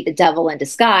also be the devil in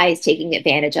disguise, taking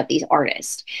advantage of these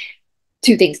artists.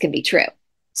 Two things can be true.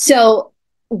 So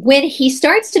when he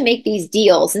starts to make these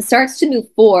deals and starts to move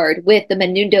forward with the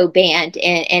Menudo band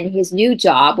and his new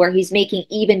job, where he's making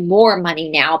even more money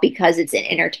now because it's in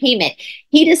entertainment,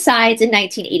 he decides in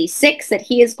 1986 that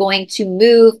he is going to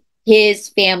move his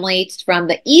family from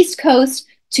the East Coast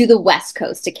to the West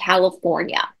Coast, to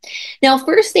California. Now,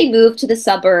 first they moved to the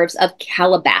suburbs of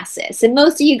Calabasas. And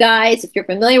most of you guys, if you're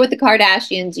familiar with the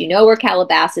Kardashians, you know where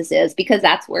Calabasas is because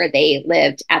that's where they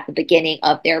lived at the beginning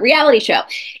of their reality show.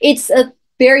 It's a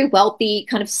very wealthy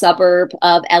kind of suburb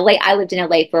of LA. I lived in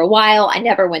LA for a while. I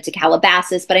never went to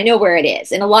Calabasas, but I know where it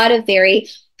is. And a lot of very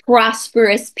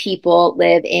prosperous people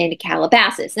live in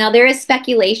Calabasas. Now, there is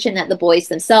speculation that the boys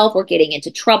themselves were getting into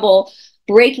trouble,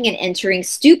 breaking and entering,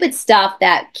 stupid stuff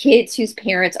that kids whose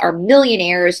parents are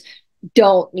millionaires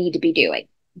don't need to be doing.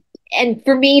 And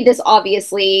for me, this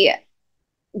obviously,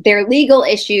 their legal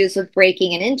issues with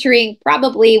breaking and entering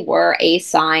probably were a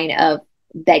sign of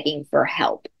begging for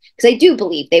help. Because I do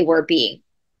believe they were being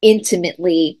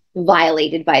intimately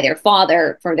violated by their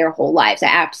father for their whole lives. I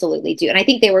absolutely do. And I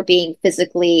think they were being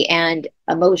physically and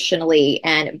emotionally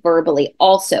and verbally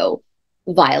also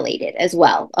violated as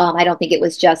well. I don't think it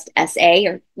was just SA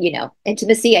or, you know,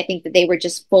 intimacy. I think that they were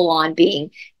just full on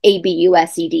being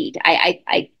ABUSED'd.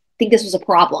 I think this was a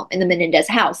problem in the Menendez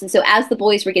house. And so as the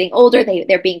boys were getting older,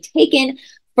 they're being taken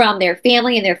from their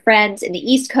family and their friends in the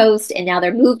East Coast, and now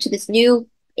they're moved to this new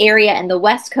area in the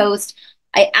West Coast.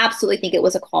 I absolutely think it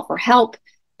was a call for help.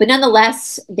 But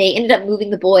nonetheless, they ended up moving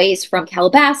the boys from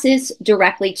Calabasas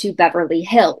directly to Beverly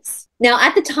Hills. Now,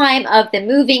 at the time of the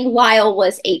moving, Lyle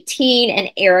was 18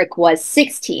 and Eric was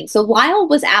 16. So Lyle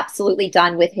was absolutely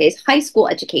done with his high school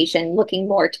education, looking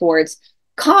more towards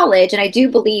college. And I do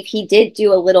believe he did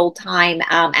do a little time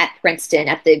at Princeton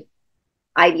at the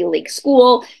Ivy League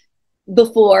school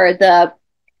before the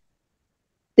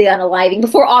unaliving,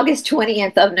 before August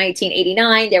 20th of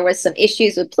 1989. There was some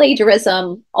issues with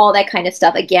plagiarism, all that kind of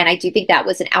stuff. Again, I do think that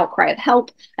was an outcry of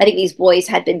help. I think these boys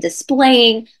had been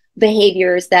displaying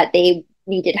behaviors that they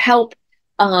needed help,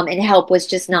 and help was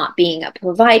just not being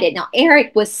provided. Now,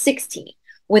 Eric was 16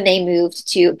 when they moved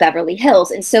to Beverly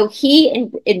Hills. And so he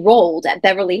enrolled at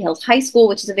Beverly Hills High School,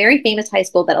 which is a very famous high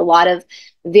school that a lot of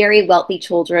very wealthy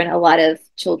children, a lot of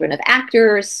children of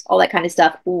actors, all that kind of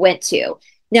stuff went to.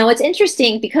 Now, it's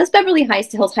interesting because Beverly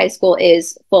Hills High School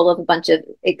is full of a bunch of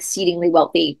exceedingly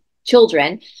wealthy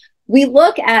children. We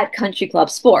look at country club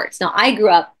sports. Now, I grew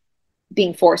up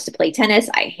being forced to play tennis.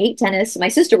 I hate tennis. My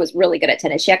sister was really good at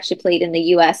tennis. She actually played in the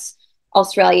U.S.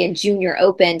 Australian Junior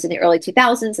Opens in the early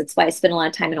 2000s. That's why I spent a lot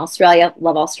of time in Australia.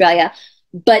 Love Australia.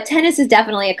 But tennis is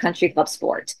definitely a country club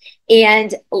sport.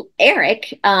 And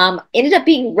Eric ended up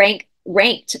being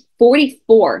ranked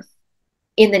 44th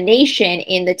in the nation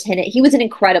in the tennis. He was an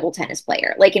incredible tennis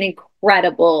player, like an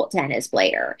incredible tennis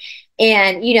player.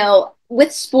 And, you know,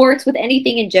 with sports, with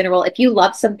anything in general, if you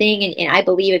love something, and I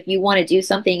believe if you want to do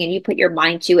something and you put your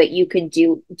mind to it, you can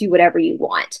do whatever you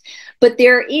want. But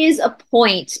there is a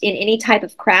point in any type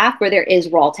of craft where there is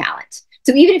raw talent.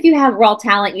 So even if you have raw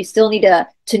talent, you still need to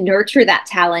nurture that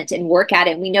talent and work at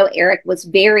it. And we know Eric was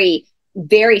very,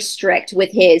 very strict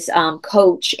with his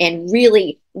coach and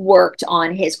really worked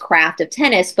on his craft of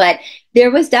tennis, but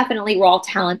there was definitely raw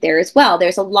talent there as well.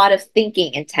 There's a lot of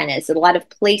thinking in tennis, a lot of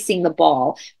placing the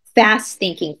ball, fast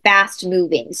thinking, fast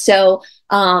moving. So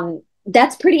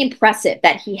that's pretty impressive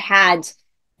that he had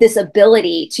this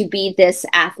ability to be this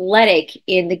athletic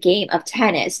in the game of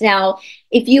tennis. Now,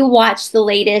 if you watch the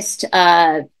latest,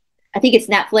 I think it's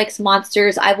Netflix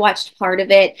Monsters, I've watched part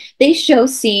of it. They show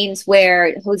scenes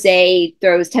where Jose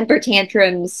throws temper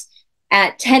tantrums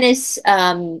at tennis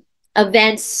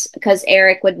events because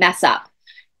Eric would mess up.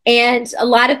 And a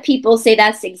lot of people say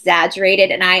that's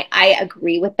exaggerated, and I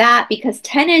agree with that, because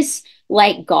tennis,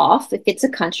 like golf, if it's a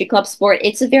country club sport,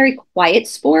 it's a very quiet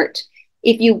sport.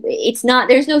 It's not,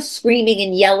 there's no screaming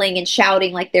and yelling and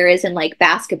shouting like there is in like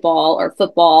basketball or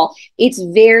football. It's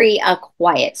very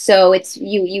quiet. So it's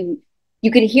you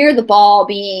can hear the ball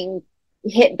being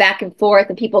hit back and forth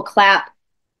and people clap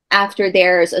after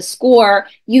there's a score.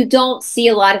 You don't see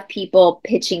a lot of people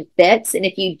pitching fits. And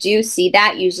if you do see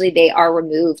that, usually they are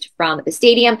removed from the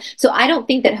stadium. So I don't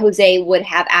think that Jose would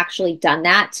have actually done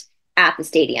that at the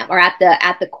stadium or at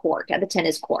the court, at the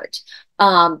tennis court,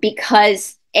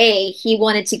 because he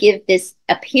wanted to give this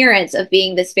appearance of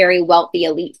being this very wealthy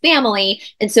elite family.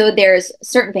 And so there's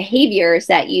certain behaviors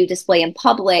that you display in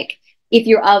public if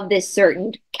you're of this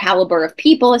certain caliber of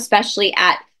people, especially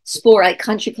at sport, like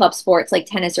country club sports like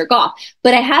tennis or golf.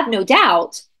 But I have no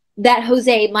doubt that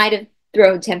Jose might have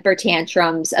thrown temper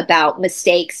tantrums about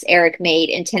mistakes Eric made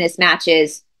in tennis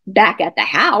matches back at the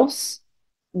house.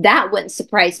 That wouldn't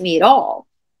surprise me at all.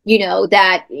 You know,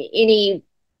 that any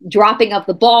dropping of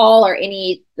the ball or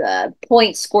any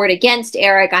points scored against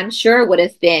Eric, I'm sure would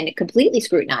have been completely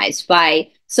scrutinized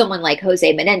by someone like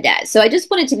Jose Menendez. So I just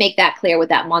wanted to make that clear with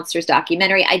that Monsters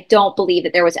documentary. I don't believe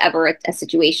that there was ever a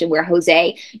situation where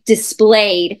Jose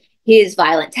displayed his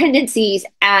violent tendencies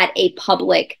at a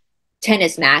public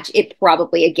tennis match. It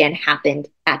probably, again, happened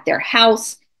at their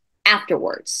house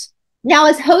afterwards. Now,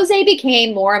 as Jose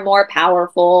became more and more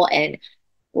powerful and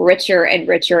richer and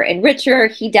richer and richer,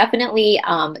 he definitely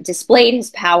displayed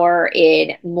his power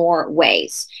in more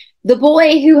ways. The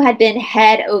boy who had been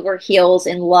head over heels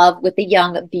in love with the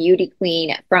young beauty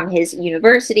queen from his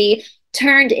university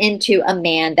turned into a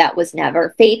man that was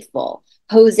never faithful.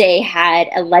 Jose had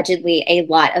allegedly a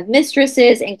lot of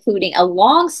mistresses, including a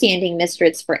long-standing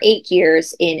mistress for 8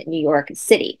 years in New York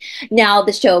City. Now,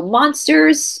 the show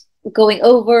Monsters, going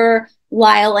over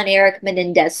Lyle and Eric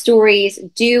Menendez stories,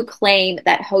 do claim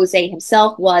that Jose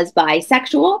himself was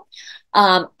bisexual.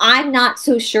 I'm not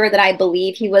so sure that I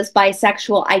believe he was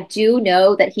bisexual. I do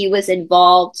know that he was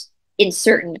involved in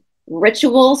certain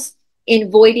rituals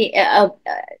involving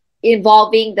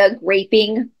the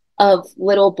raping of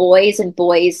little boys and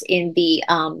boys in the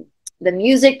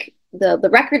music, the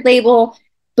record label.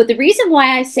 But the reason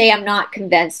why I say I'm not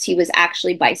convinced he was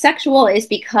actually bisexual is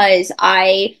because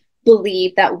I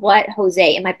believe that what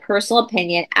Jose, in my personal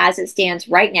opinion, as it stands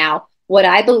right now, what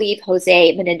I believe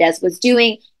Jose Menendez was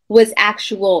doing was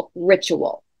actual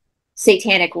ritual,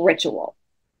 satanic ritual.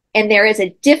 And there is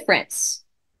a difference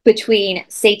between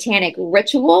satanic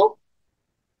ritual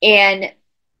and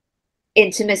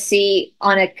intimacy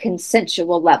on a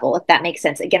consensual level, if that makes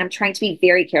sense. Again, I'm trying to be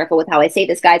very careful with how I say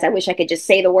this, guys. I wish I could just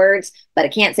say the words, but I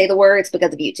can't say the words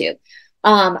because of YouTube.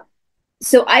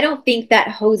 So I don't think that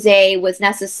Jose was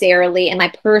necessarily, in my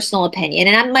personal opinion,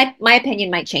 and my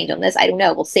opinion might change on this. I don't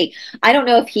know. We'll see. I don't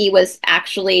know if he was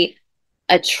actually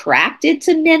attracted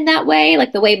to men that way,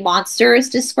 like the way monsters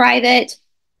describe it,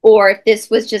 or if this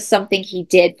was just something he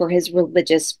did for his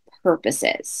religious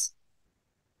purposes.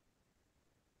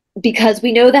 Because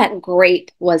we know that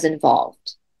grape was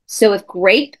involved. So if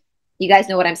grape, you guys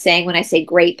know what I'm saying when I say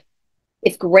grape,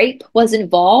 if grape was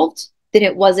involved, then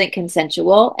it wasn't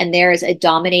consensual and there is a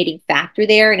dominating factor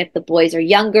there. And if the boys are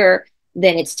younger,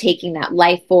 then it's taking that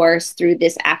life force through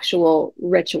this actual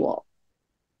ritual.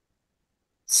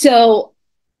 So,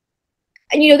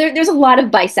 and you know, there's a lot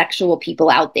of bisexual people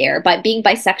out there, but being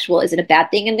bisexual isn't a bad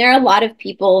thing. And there are a lot of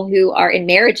people who are in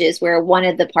marriages where one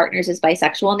of the partners is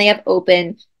bisexual and they have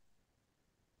open.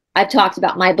 I've talked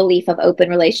about my belief of open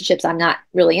relationships. I'm not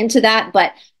really into that,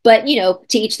 but you know,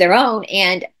 to each their own.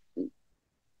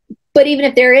 But even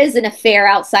if there is an affair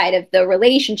outside of the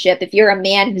relationship, if you're a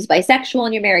man who's bisexual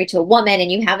and you're married to a woman and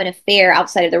you have an affair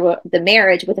outside of the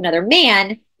marriage with another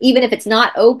man, even if it's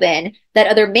not open, that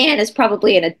other man is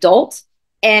probably an adult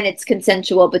and it's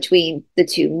consensual between the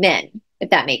two men, if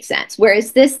that makes sense.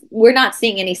 Whereas this, we're not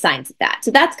seeing any signs of that.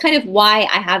 So that's kind of why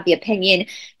I have the opinion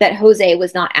that Jose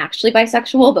was not actually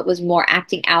bisexual, but was more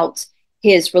acting out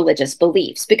his religious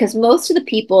beliefs, because most of the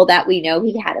people that we know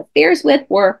he had affairs with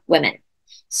were women.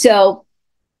 So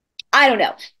I don't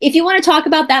know. If you want to talk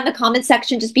about that in the comment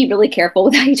section, just be really careful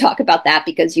with how you talk about that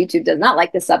because YouTube does not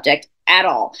like the subject at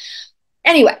all.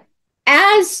 Anyway,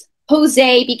 as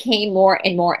Jose became more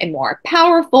and more and more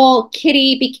powerful,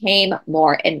 Kitty became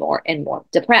more and more and more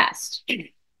depressed.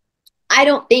 I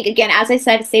don't think, again, as I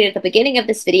stated at the beginning of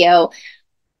this video,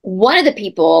 one of the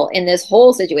people in this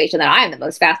whole situation that I am the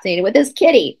most fascinated with is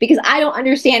Kitty, because I don't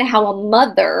understand how a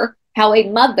mother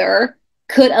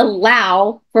could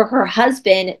allow for her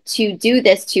husband to do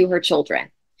this to her children,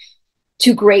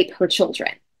 to grape her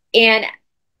children. And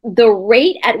the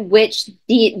rate at which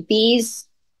this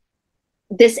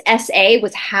SA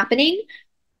was happening,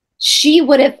 she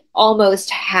would have almost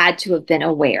had to have been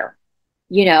aware,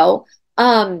 you know?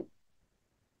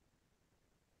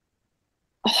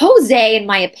 Jose, in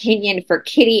my opinion, for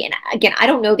Kitty, and again, I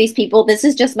don't know these people. This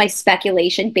is just my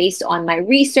speculation based on my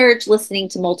research, listening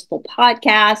to multiple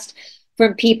podcasts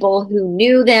from people who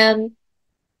knew them.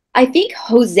 I think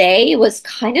Jose was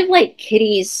kind of like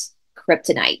Kitty's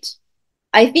kryptonite.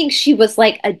 I think she was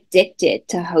like addicted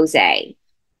to Jose.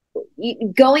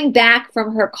 Going back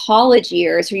from her college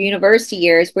years, her university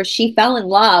years, where she fell in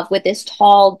love with this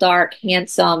tall, dark,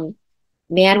 handsome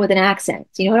man with an accent.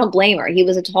 You know, I don't blame her. He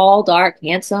was a tall, dark,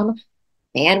 handsome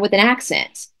man with an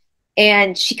accent.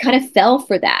 And she kind of fell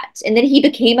for that. And then he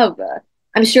became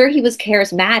I'm sure he was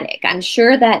charismatic. I'm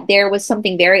sure that there was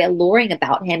something very alluring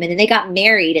about him. And then they got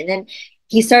married and then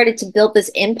he started to build this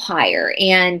empire.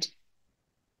 And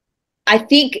I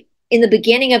think in the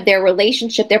beginning of their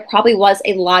relationship, there probably was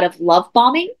a lot of love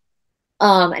bombing.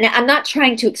 And I'm not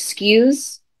trying to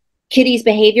excuse Kitty's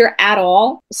behavior at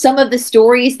all. Some of the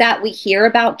stories that we hear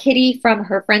about Kitty from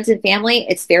her friends and family,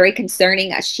 it's very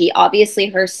concerning. She obviously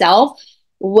herself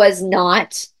was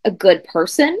not a good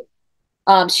person.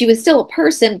 She was still a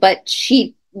person, but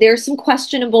there's some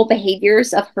questionable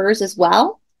behaviors of hers as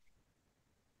well.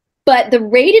 But the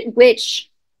rate at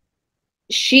which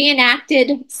she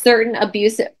enacted certain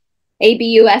abusive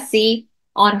ABUSC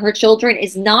on her children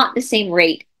is not the same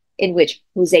rate in which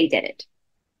Jose did it.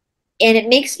 And it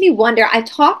makes me wonder, I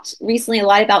talked recently a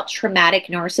lot about traumatic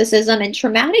narcissism, and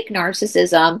traumatic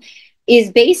narcissism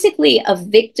is basically a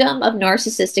victim of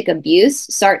narcissistic abuse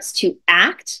starts to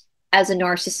act as a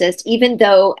narcissist, even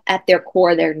though at their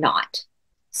core they're not.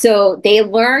 So they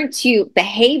learn to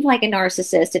behave like a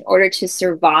narcissist in order to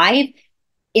survive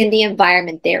in the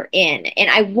environment they're in. And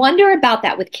I wonder about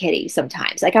that with Kitty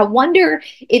sometimes. Like, I wonder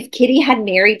if Kitty had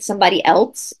married somebody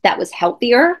else that was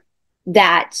healthier,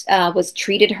 that was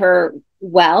treated her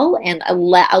well and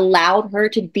allowed her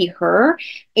to be her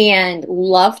and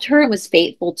loved her and was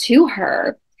faithful to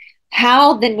her,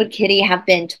 how then would Kitty have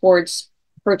been towards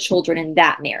her children in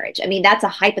that marriage? I mean, that's a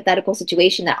hypothetical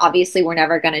situation that obviously we're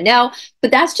never going to know, but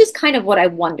that's just kind of what I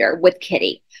wonder with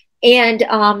Kitty. And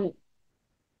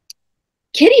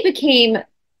Kitty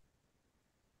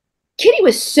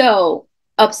was so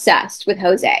obsessed with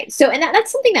Jose. So, and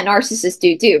that's something that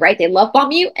narcissists do, right? They love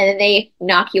bomb you and then they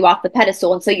knock you off the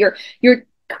pedestal. And so you're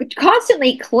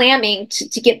constantly clamming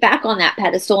to get back on that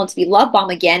pedestal and to be love bomb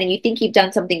again. And you think you've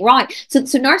done something wrong. So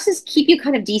narcissists keep you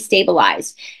kind of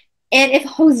destabilized. And if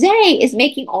Jose is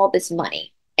making all this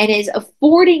money and is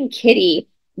affording Kitty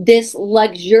this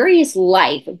luxurious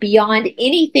life beyond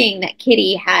anything that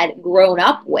Kitty had grown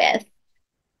up with,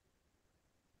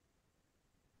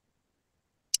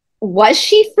 was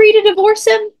she free to divorce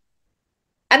him?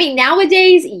 I mean,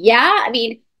 nowadays, yeah. I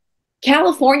mean,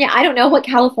 California, I don't know what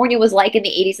California was like in the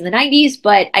 80s and the 90s,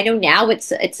 but I know now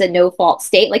it's a no-fault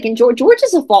state. Like in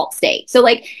Georgia's a fault state. So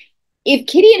like if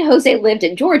Kitty and Jose lived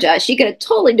in Georgia, she could have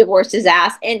totally divorced his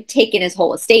ass and taken his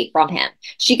whole estate from him.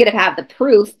 She could have had the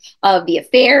proof of the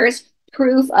affairs,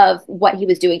 proof of what he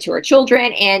was doing to her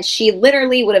children, and she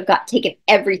literally would have taken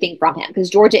everything from him because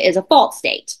Georgia is a fault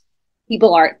state.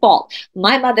 People are at fault.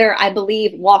 My mother, I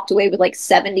believe, walked away with like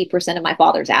 70% of my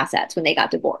father's assets when they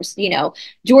got divorced. You know,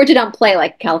 Georgia don't play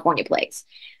like California plays.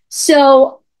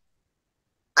 So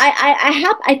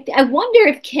I wonder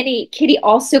if Kitty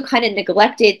also kind of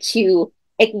neglected to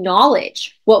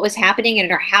acknowledge what was happening in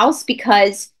her house,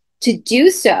 because to do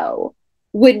so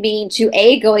would mean to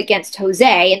go against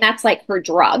Jose, and that's like her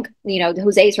drug. You know,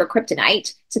 Jose is her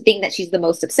kryptonite. It's a thing that she's the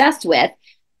most obsessed with.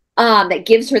 That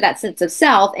gives her that sense of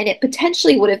self. And it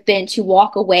potentially would have been to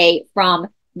walk away from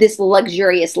this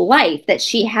luxurious life that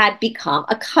she had become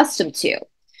accustomed to.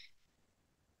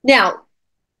 Now,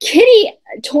 Kitty,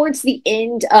 towards the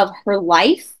end of her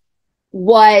life,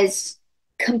 was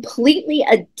completely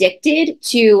addicted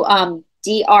to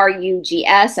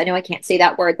drugs. I know I can't say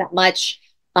that word that much.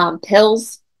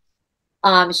 Pills.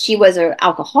 She was an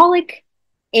alcoholic,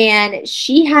 and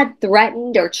she had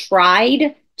threatened or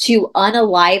tried to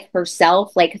unalive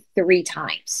herself like 3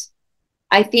 times.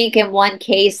 I think in one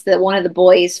case that one of the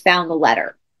boys found the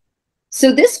letter.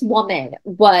 So this woman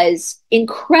was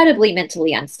incredibly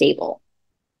mentally unstable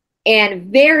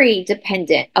and very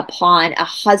dependent upon a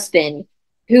husband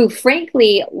who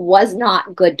frankly was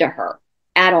not good to her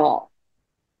at all.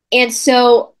 And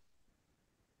so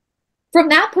from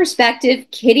that perspective,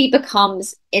 Kitty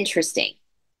becomes interesting.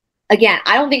 Again,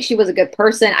 I don't think she was a good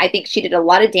person. I think she did a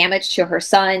lot of damage to her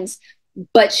sons,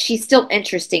 but she's still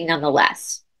interesting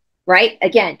nonetheless, right?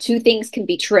 Again, 2 things can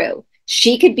be true.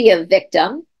 She could be a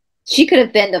victim. She could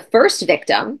have been the first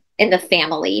victim in the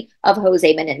family of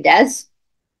Jose Menendez,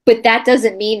 but that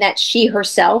doesn't mean that she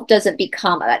herself doesn't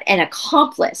become an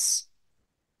accomplice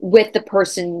with the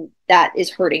person that is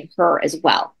hurting her as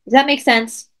well. Does that make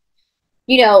sense?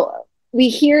 You know, we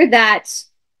hear that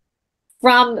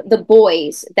from the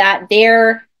boys that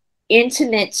their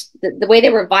intimate, the way they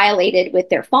were violated with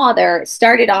their father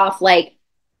started off like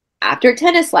after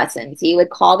tennis lessons. He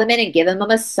would call them in and give them a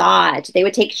massage. They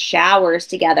would take showers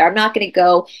together. I'm not going to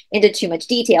go into too much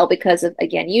detail because of,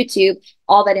 again, YouTube.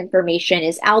 All that information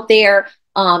is out there.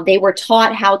 They were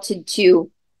taught how to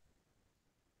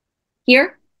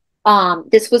here.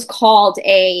 This was called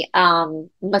a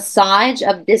massage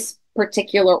of this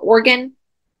particular organ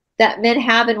that men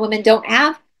have and women don't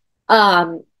have.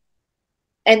 And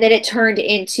then it turned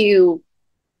into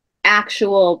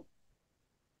actual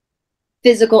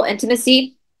physical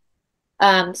intimacy.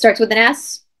 Starts with an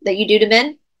S, that you do to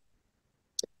men.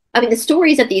 I mean, the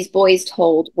stories that these boys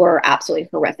told were absolutely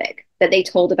horrific, that they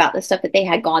told about the stuff that they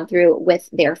had gone through with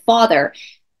their father.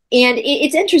 And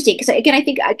it's interesting because, again,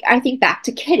 I think back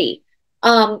to Kitty.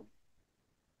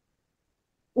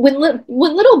 When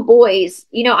little boys,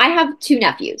 you know, I have 2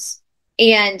 nephews,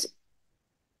 and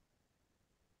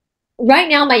right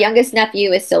now my youngest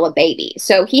nephew is still a baby,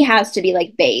 so he has to be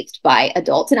like bathed by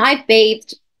adults. And I've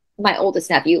bathed my oldest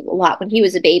nephew a lot when he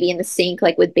was a baby in the sink,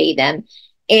 like would bathe him.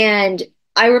 And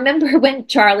I remember when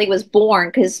Charlie was born,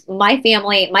 because my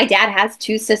family, my dad has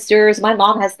 2 sisters, my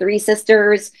mom has 3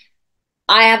 sisters.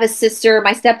 I have a sister.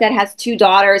 My stepdad has 2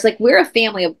 daughters. Like, we're a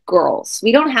family of girls.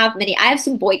 We don't have many. I have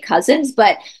some boy cousins,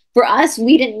 but for us,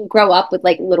 we didn't grow up with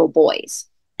like little boys.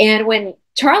 And when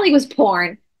Charlie was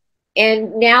born,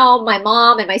 and now my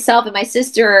mom and myself and my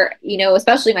sister, you know,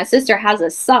 especially my sister, has a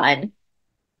son,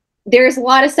 there's a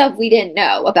lot of stuff we didn't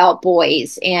know about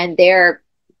boys and their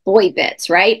boy bits,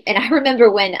 right? And I remember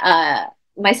when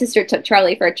my sister took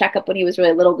Charlie for a checkup when he was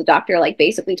really little. The doctor like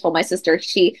basically told my sister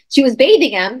she was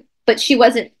bathing him, but she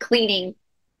wasn't cleaning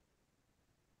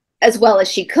as well as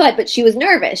she could, but she was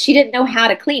nervous. She didn't know how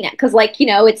to clean it because, like, you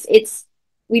know, it's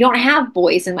we don't have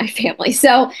boys in my family.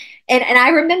 So, and I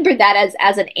remember that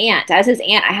as an aunt, as his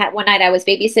aunt, I had one night I was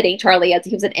babysitting Charlie as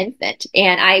he was an infant,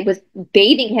 and I was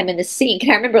bathing him in the sink.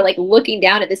 And I remember like looking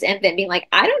down at this infant being like,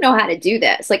 I don't know how to do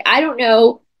this. Like, I don't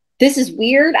know. This is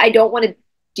weird. I don't want to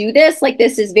do this. Like,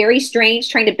 this is very strange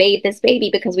trying to bathe this baby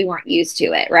because we weren't used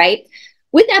to it. Right.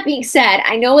 With that being said,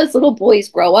 I know as little boys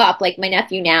grow up, like my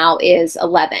nephew now is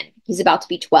 11. He's about to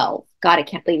be 12. God, I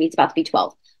can't believe he's about to be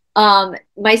 12.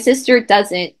 My sister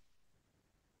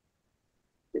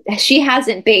she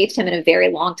hasn't bathed him in a very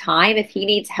long time. If he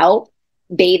needs help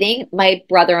bathing, my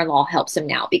brother-in-law helps him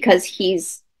now because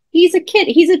he's a kid.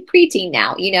 He's a preteen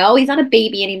now, you know, he's not a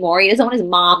baby anymore. He doesn't want his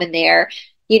mom in there.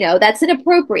 You know, that's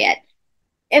inappropriate.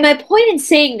 And my point in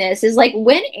saying this is like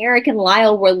when Eric and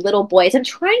Lyle were little boys, I'm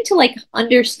trying to like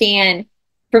understand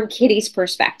from Kitty's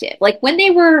perspective. Like when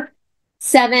they were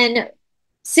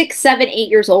 6, 7, 8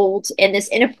 years old and this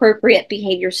inappropriate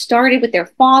behavior started with their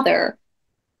father,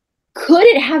 could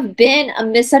it have been a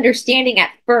misunderstanding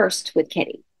at first with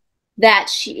Kitty? That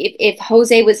if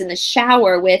Jose was in the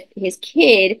shower with his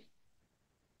kid,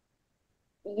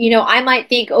 you know, I might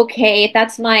think, okay, if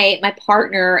that's my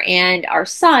partner and our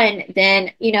son,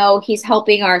 then, you know, he's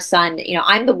helping our son. You know,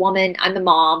 I'm the woman, I'm the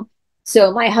mom.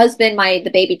 So my husband,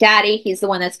 the baby daddy, he's the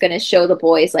one that's going to show the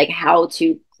boys like how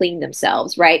to clean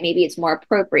themselves, right? Maybe it's more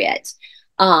appropriate.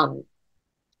 At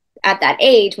that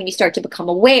age, when you start to become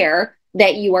aware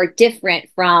that you are different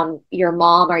from your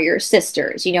mom or your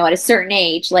sisters, you know, at a certain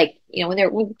age, like, you know,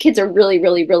 when kids are really,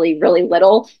 really, really, really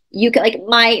little, you can like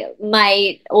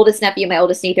my oldest nephew and my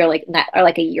oldest niece are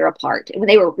like a year apart. And when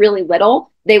they were really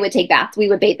little, they would take baths. We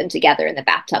would bathe them together in the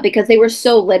bathtub because they were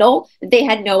so little. They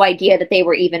had no idea that they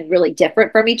were even really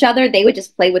different from each other. They would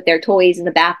just play with their toys in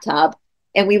the bathtub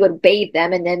and we would bathe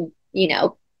them. And then, you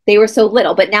know, they were so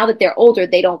little, but now that they're older,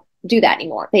 they don't do that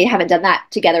anymore. They haven't done that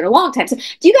together in a long time. So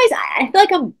do you guys, I feel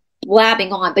like I'm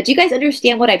blabbing on, but do you guys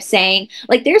understand what I'm saying?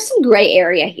 Like there's some gray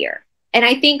area here. And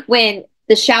I think when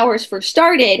the showers first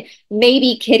started,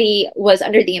 maybe Kitty was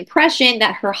under the impression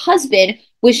that her husband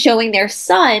was showing their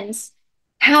sons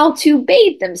how to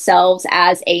bathe themselves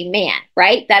as a man,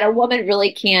 right? That a woman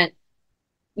really can't,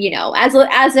 you know, as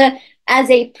a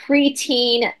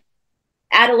preteen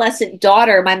adolescent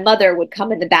daughter, my mother would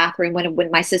come in the bathroom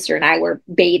when my sister and I were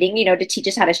bathing, you know, to teach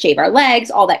us how to shave our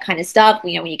legs, all that kind of stuff.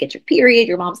 You know, when you get your period,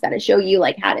 your mom's got to show you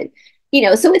like how to, you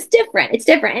know, so it's different. It's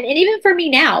different. And even for me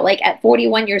now, like at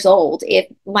 41 years old, if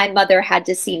my mother had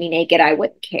to see me naked, I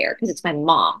wouldn't care because it's my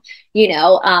mom, you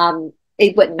know,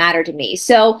 it wouldn't matter to me.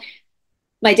 So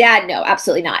my dad, no,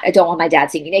 absolutely not. I don't want my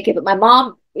dad seeing me naked, but my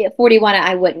mom at 41,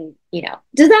 I wouldn't, you know.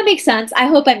 Does that make sense? I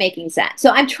hope I'm making sense. So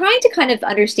I'm trying to kind of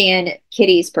understand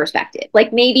Kitty's perspective.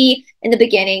 Like maybe in the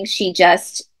beginning,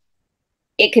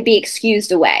 it could be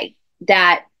excused away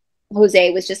that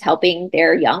Jose was just helping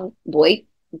their young boys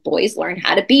learn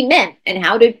how to be men and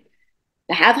how to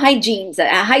have hygiene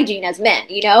as men,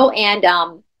 you know?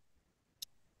 And,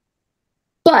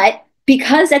 but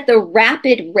because at the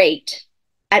rapid rate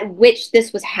at which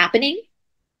this was happening,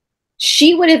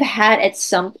 she would have had at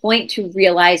some point to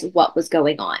realize what was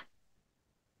going on.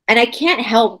 And I can't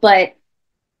help but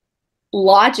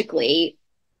logically,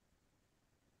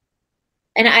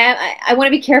 and I want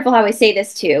to be careful how I say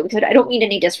this too, because I don't mean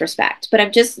any disrespect, but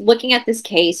I'm just looking at this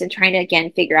case and trying to,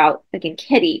 again, figure out, again,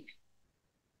 Kitty,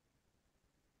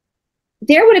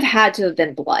 there would have had to have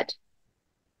been blood.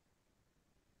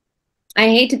 I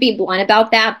hate to be blunt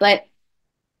about that, but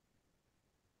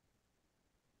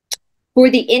for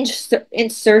the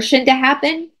insertion to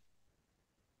happen,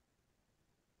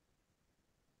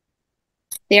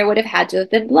 there would have had to have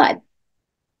been blood.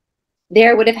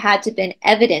 There would have had to have been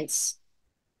evidence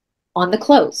on the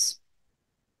clothes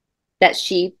that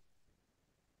she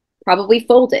probably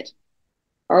folded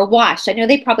or washed. I know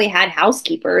they probably had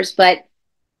housekeepers, but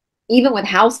even with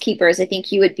housekeepers, I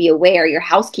think you would be aware, your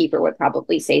housekeeper would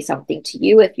probably say something to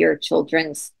you if your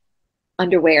children's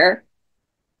underwear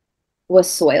was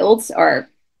soiled, or,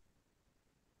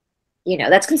 you know,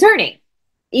 that's concerning.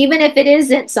 Even if it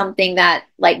isn't something that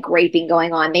like graping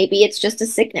going on, maybe it's just a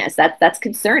sickness that's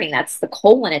concerning. That's the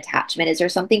colon attachment. Is there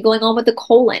something going on with the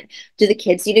colon? Do the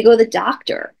kids need to go to the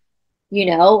doctor? You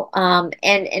know,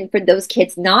 and for those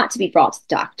kids not to be brought to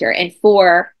the doctor, and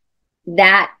for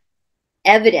that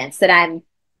evidence that I'm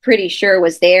pretty sure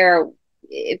was there,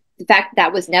 the fact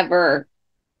that was never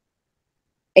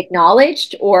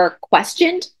acknowledged or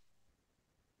questioned,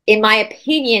 in my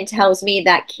opinion, tells me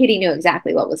that Kitty knew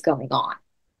exactly what was going on.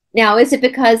 Now, is it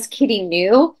because Kitty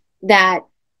knew that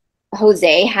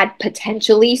Jose had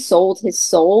potentially sold his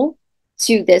soul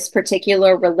to this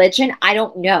particular religion? I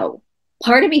don't know.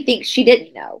 Part of me thinks she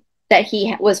didn't know that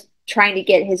he was trying to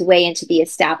get his way into the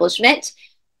establishment.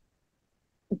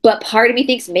 But part of me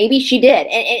thinks maybe she did.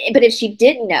 But if she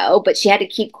didn't know, but she had to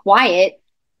keep quiet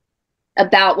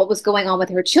about what was going on with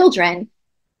her children,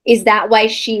 is that why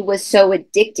she was so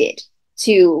addicted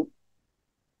to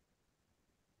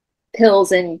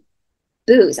pills and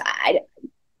booze?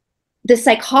 The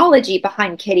psychology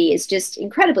behind Kitty is just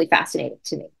incredibly fascinating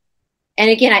to me.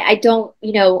 And again, I don't,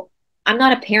 I'm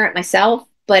not a parent myself,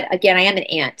 but again, I am an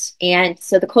aunt. And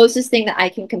so the closest thing that I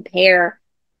can compare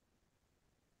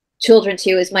children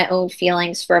to is my own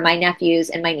feelings for my nephews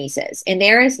and my nieces. And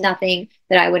there is nothing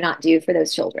that I would not do for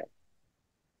those children.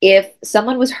 If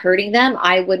someone was hurting them,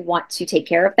 I would want to take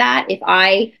care of that. If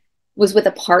I was with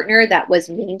a partner that was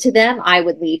mean to them, I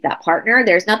would leave that partner.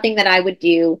 There's nothing that I would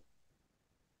do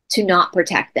to not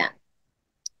protect them.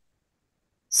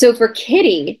 So for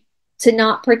Kitty to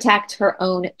not protect her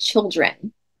own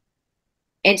children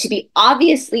and to be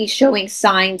obviously showing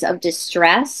signs of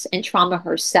distress and trauma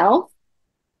herself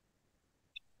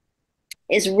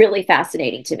is really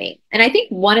fascinating to me. And I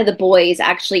think one of the boys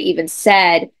actually even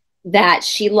said that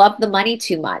she loved the money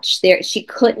too much. She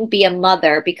couldn't be a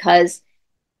mother because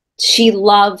she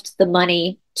loved the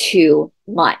money too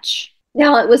much.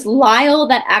 Now, it was Lyle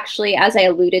that actually, as I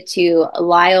alluded to,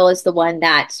 Lyle is the one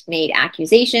that made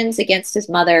accusations against his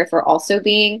mother for also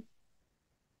being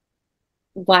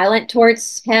violent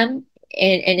towards him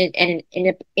and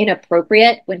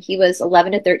inappropriate. When he was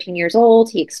 11 to 13 years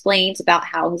old, he explains about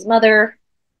how his mother,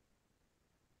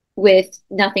 with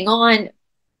nothing on,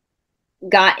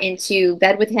 got into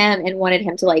bed with him and wanted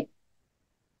him to,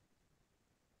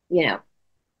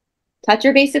 touch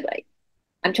her, basically.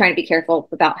 I'm trying to be careful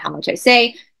about how much I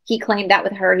say. He claimed that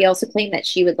with her. He also claimed that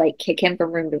she would kick him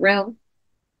from room to room.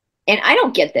 And I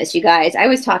don't get this, you guys. I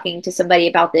was talking to somebody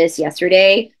about this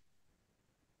yesterday.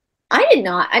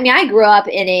 I grew up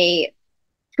in a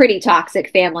pretty toxic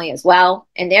family as well.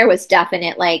 And there was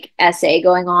definite SA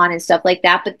going on and stuff like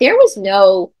that. But there was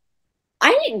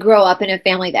I didn't grow up in a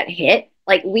family that hit.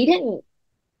 Dad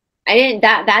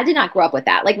did not grow up with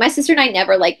that. My sister and I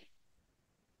never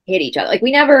hit each other.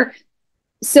 We never.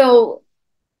 So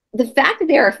the fact that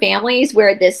there are families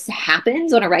where this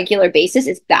happens on a regular basis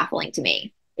is baffling to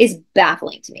me.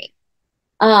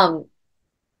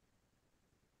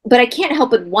 But I can't help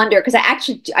but wonder, because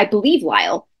I believe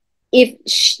Lyle, if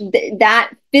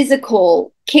that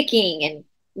physical kicking and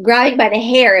grabbing by the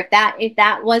hair, if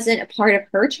that wasn't a part of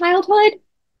her childhood,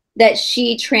 that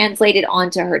she translated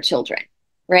onto her children,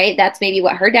 right? That's maybe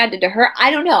what her dad did to her.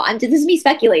 I don't know. This is me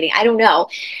speculating. I don't know.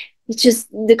 It's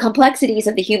just the complexities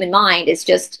of the human mind is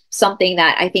just something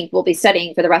that I think we'll be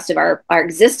studying for the rest of our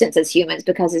existence as humans,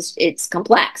 because it's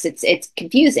complex. It's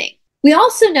confusing. We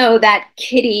also know that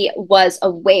Kitty was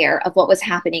aware of what was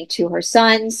happening to her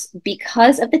sons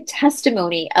because of the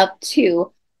testimony of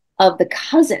two of the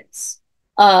cousins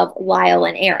of Lyle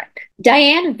and Eric.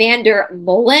 Diane Vander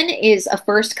Molen is a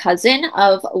first cousin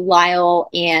of Lyle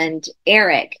and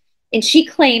Eric, and she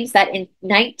claims that in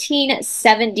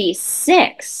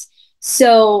 1976,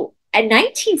 so in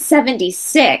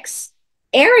 1976,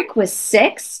 Eric was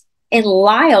 6 and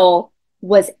Lyle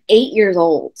was 8 years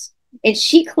old. And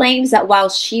she claims that while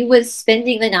she was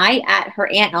spending the night at her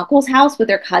aunt and uncle's house with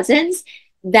her cousins,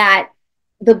 that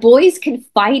the boys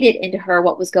confided into her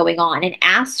what was going on and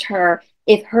asked her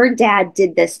if her dad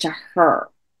did this to her.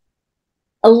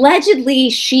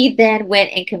 Allegedly, she then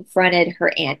went and confronted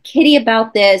her Aunt Kitty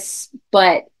about this,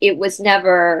 but it was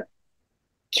never,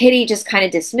 Kitty just kind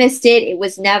of dismissed it. It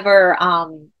was never,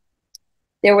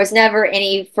 there was never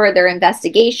any further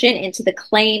investigation into the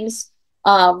claims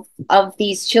of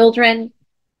these children.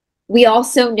 We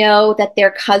also know that their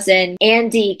cousin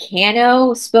Andy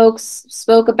Cano spoke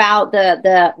about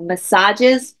the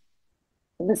massages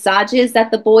that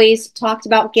the boys talked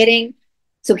about getting.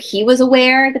 So he was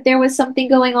aware that there was something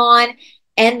going on.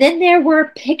 And then there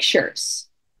were pictures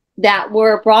that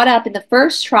were brought up in the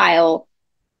first trial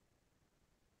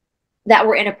that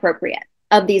were inappropriate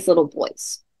of these little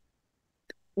boys.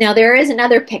 Now, there is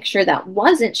another picture that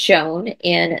wasn't shown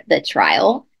in the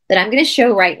trial that I'm going to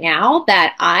show right now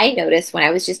that I noticed when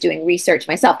I was just doing research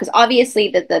myself, because obviously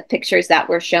the pictures that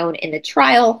were shown in the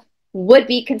trial would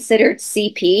be considered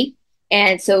CP.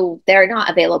 And so they're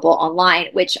not available online,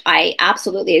 which I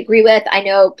absolutely agree with. I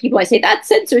know people might say that's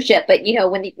censorship, but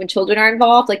when children are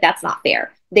involved, that's not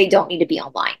fair. They don't need to be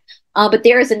online. But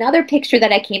there is another picture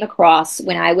that I came across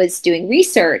when I was doing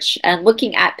research and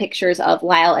looking at pictures of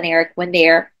Lyle and Eric when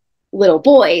they're little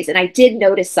boys. And I did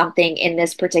notice something in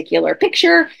this particular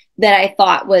picture that I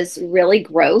thought was really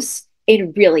gross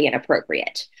and really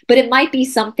inappropriate. But it might be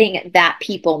something that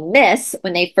people miss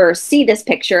when they first see this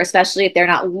picture, especially if they're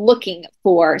not looking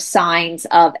for signs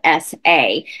of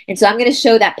SA. And so I'm going to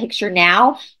show that picture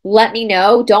now. Let me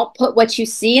know. Don't put what you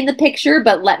see in the picture,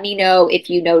 but let me know if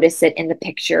you notice it in the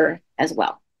picture as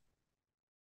well.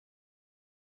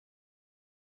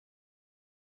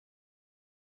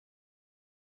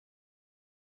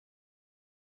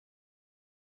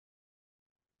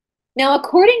 Now,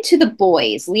 according to the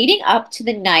boys, leading up to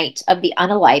the night of the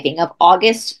unaliving of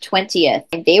August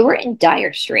 20th, they were in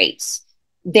dire straits.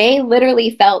 They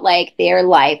literally felt like their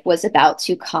life was about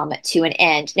to come to an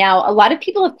end. Now, a lot of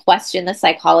people have questioned the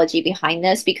psychology behind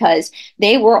this because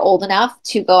they were old enough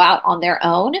to go out on their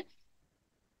own.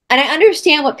 And I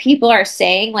understand what people are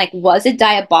saying, like, was it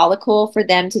diabolical for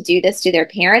them to do this to their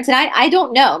parents? And I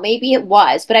don't know, maybe it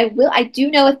was, but I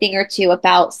do know a thing or two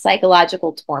about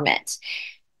psychological torment.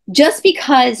 Just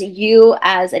because you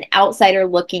as an outsider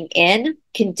looking in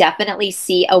can definitely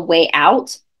see a way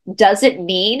out doesn't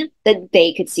mean that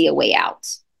they could see a way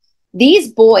out.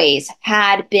 These boys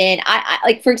had been,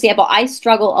 like, for example, I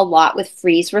struggle a lot with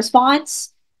freeze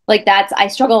response. I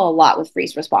struggle a lot with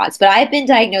freeze response, but I've been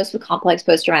diagnosed with complex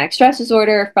post-traumatic stress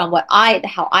disorder from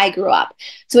how I grew up.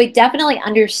 So I definitely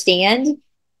understand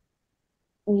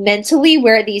mentally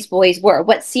where these boys were.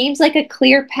 What seems like a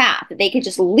clear path that they could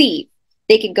just leave.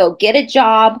 They could go get a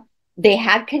job. They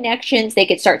had connections. They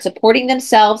could start supporting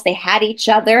themselves. They had each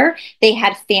other. They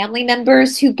had family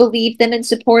members who believed them and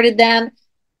supported them.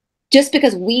 Just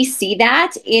because we see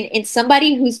that in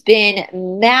somebody who's been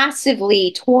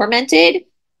massively tormented,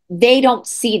 they don't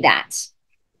see that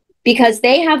because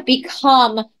they have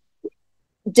become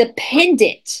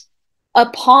dependent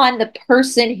upon the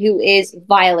person who is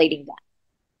violating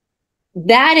them.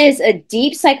 That is a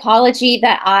deep psychology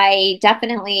that I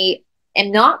definitely am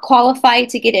not qualified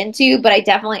to get into, but I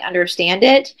definitely understand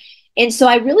it. And so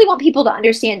I really want people to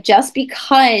understand, just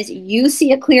because you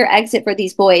see a clear exit for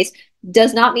these boys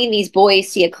does not mean these boys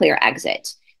see a clear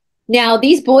exit. Now,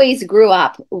 these boys grew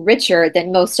up richer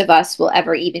than most of us will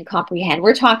ever even comprehend.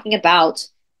 We're talking about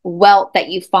wealth that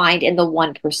you find in the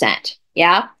 1%.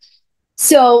 Yeah.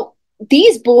 So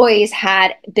these boys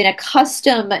had been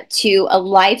accustomed to a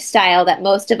lifestyle that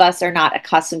most of us are not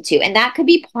accustomed to. And that could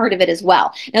be part of it as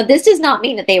well. Now, this does not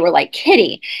mean that they were like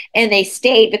Kitty and they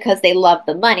stayed because they loved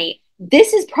the money.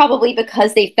 This is probably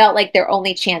because they felt like their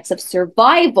only chance of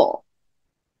survival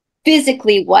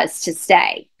physically was to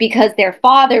stay, because their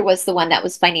father was the one that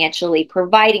was financially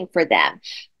providing for them.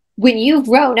 When you've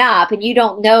grown up and you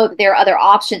don't know that there are other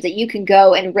options, that you can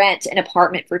go and rent an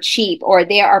apartment for cheap, or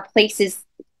there are places,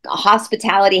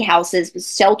 hospitality houses,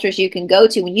 shelters you can go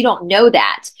to, when you don't know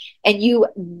that, and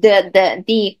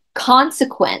the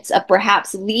consequence of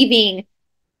perhaps leaving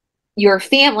your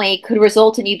family could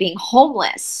result in you being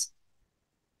homeless,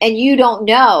 and you don't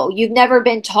know, you've never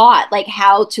been taught like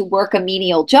how to work a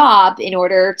menial job in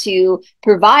order to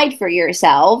provide for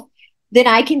yourself, then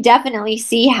I can definitely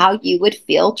see how you would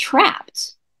feel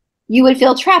trapped. You would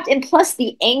feel trapped. And plus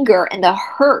the anger and the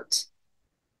hurt,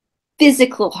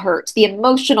 physical hurt, the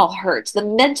emotional hurt, the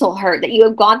mental hurt that you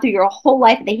have gone through your whole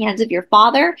life at the hands of your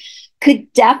father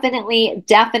could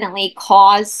definitely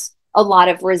cause a lot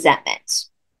of resentment.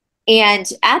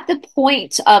 And at the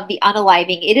point of the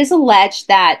unaliving, it is alleged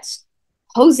that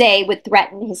Jose would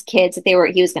threaten his kids that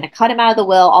he was going to cut him out of the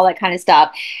will, all that kind of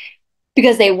stuff,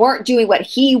 because they weren't doing what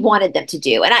he wanted them to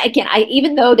do. And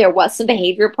even though there was some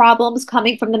behavior problems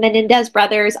coming from the Menendez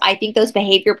brothers, I think those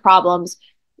behavior problems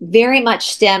very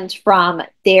much stemmed from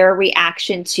their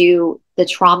reaction to the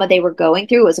trauma they were going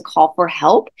through. It was a call for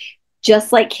help.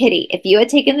 Just like Kitty, if you had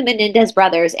taken the Menendez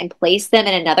brothers and placed them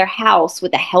in another house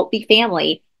with a healthy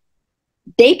family,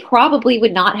 they probably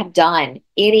would not have done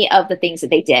any of the things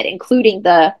that they did, including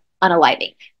the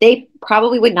unaliving. They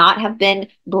probably would not have been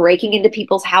breaking into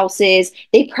people's houses.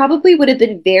 They probably would have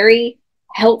been very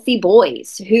healthy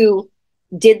boys who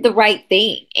did the right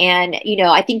thing. And,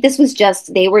 I think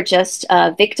they were just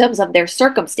victims of their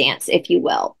circumstance, if you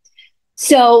will.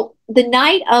 So the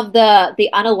night of the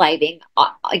unaliving,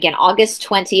 again, August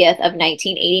 20th of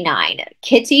 1989,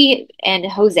 Kitty and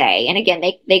Jose, and again,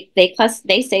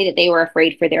 they say that they were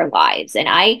afraid for their lives. And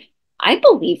I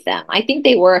believe them. I think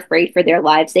they were afraid for their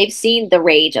lives. They've seen the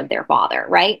rage of their father,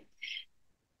 right?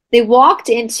 They walked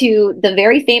into the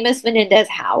very famous Menendez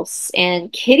house,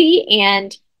 and Kitty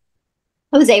and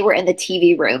Jose were in the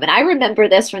TV room. And I remember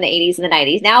this from the 80s and the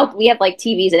 90s. Now we have like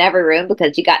TVs in every room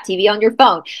because you got TV on your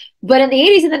phone. But in the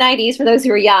 80s and the 90s, for those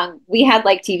who are young, we had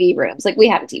like TV rooms. Like we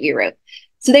have a TV room.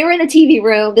 So they were in the TV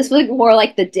room. This was more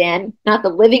like the den, not the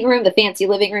living room, the fancy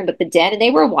living room, but the den. And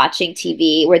they were watching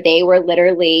TV where they were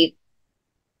literally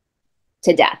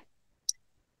to death.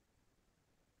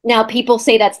 Now, people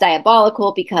say that's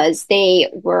diabolical because they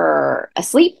were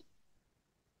asleep.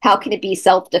 How can it be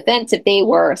self-defense if they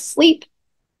were asleep?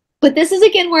 But this is,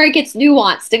 again, where it gets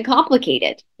nuanced and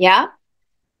complicated, yeah?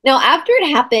 Now, after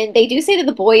it happened, they do say that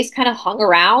the boys kind of hung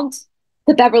around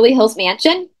the Beverly Hills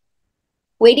mansion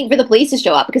waiting for the police to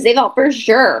show up because they thought for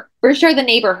sure the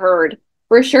neighbor heard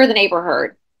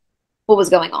what was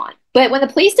going on. But when the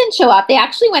police didn't show up, they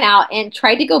actually went out and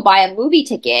tried to go buy a movie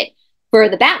ticket for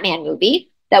the Batman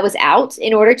movie that was out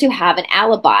in order to have an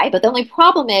alibi. But the only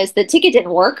problem is the ticket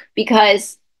didn't work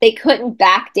because they couldn't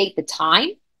backdate the time.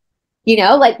 You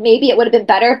know, like maybe it would have been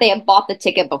better if they had bought the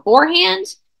ticket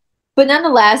beforehand. But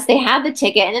nonetheless, they had the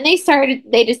ticket and then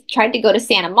they just tried to go to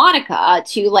Santa Monica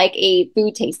to like a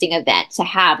food tasting event to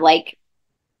have like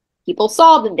people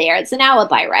saw them there. It's an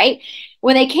alibi, right?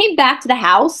 When they came back to the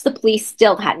house, the police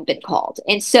still hadn't been called.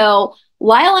 And so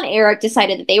Lyle and Eric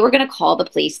decided that they were going to call the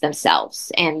police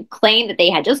themselves and claim that they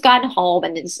had just gotten home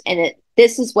and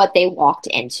this is what they walked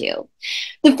into.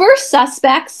 The first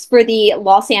suspects for the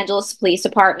Los Angeles Police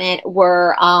Department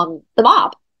were the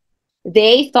mob.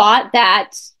 They thought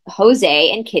that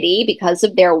Jose and Kitty, because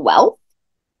of their wealth,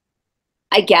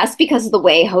 I guess because of the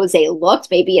way Jose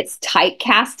looked, maybe it's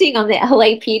typecasting on the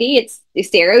LAPD, it's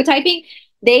stereotyping,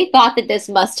 they thought that this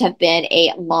must have been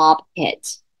a mob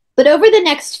hit. But over the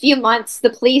next few months,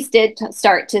 the police did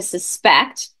start to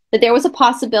suspect that there was a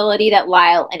possibility that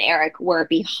Lyle and Eric were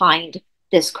behind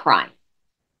this crime.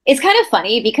 It's kind of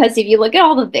funny because if you look at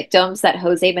all the victims that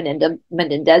Jose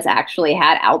Menendez actually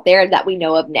had out there that we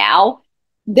know of now,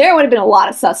 there would have been a lot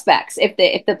of suspects if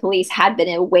the police had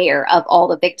been aware of all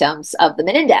the victims of the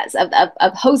Menendez,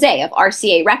 of Jose, of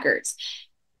RCA Records,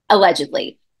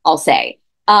 allegedly, I'll say.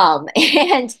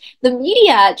 And the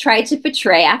media tried to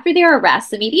portray, after their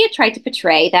arrest, the media tried to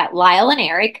portray that Lyle and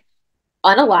Eric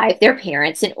unalived their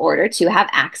parents in order to have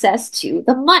access to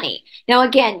the money. Now,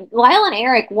 again, Lyle and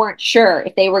Eric weren't sure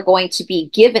if they were going to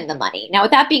be given the money. Now, with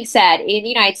that being said, in the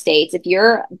United States, if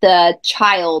you're the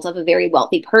child of a very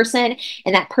wealthy person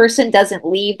and that person doesn't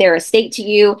leave their estate to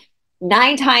you,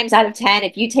 9 times out of 10,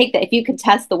 if you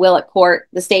contest the will at court,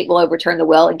 the state will overturn the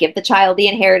will and give the child the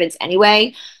inheritance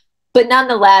anyway. But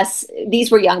nonetheless, these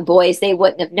were young boys. They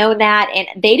wouldn't have known that. And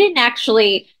they didn't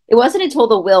actually, it wasn't until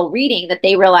the will reading that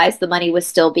they realized the money was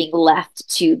still being left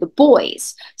to the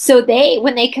boys. So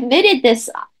when they committed this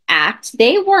act,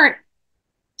 they weren't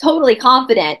totally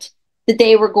confident that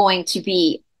they were going to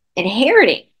be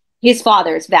inheriting his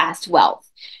father's vast wealth.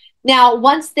 Now,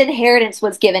 once the inheritance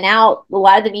was given out, a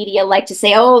lot of the media like to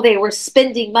say, oh, they were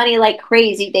spending money like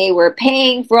crazy. They were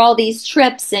paying for all these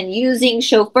trips and using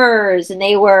chauffeurs, and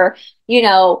they were,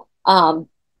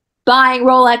 buying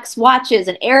Rolex watches,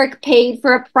 and Eric paid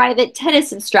for a private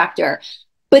tennis instructor.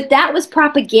 But that was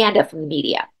propaganda from the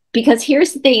media. Because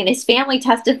here's the thing, and his family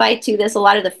testified to this, a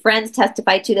lot of the friends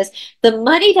testified to this, the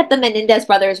money that the Menendez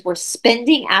brothers were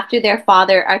spending after their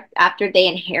father, after they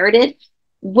inherited,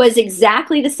 was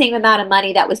exactly the same amount of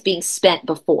money that was being spent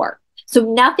before. So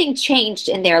nothing changed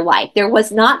in their life. There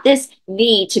was not this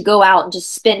need to go out and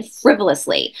just spend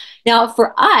frivolously. Now,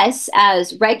 for us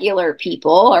as regular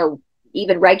people, or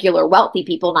even regular wealthy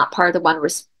people, not part of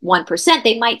the 1%,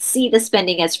 they might see the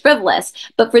spending as frivolous,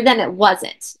 but for them it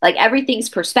wasn't. Like, everything's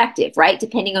perspective, right?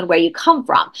 Depending on where you come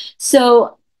from.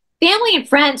 So family and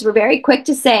friends were very quick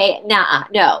to say, nah,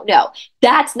 no,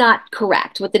 that's not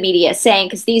correct what the media is saying,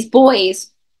 because these boys,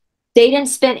 they didn't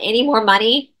spend any more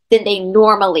money than they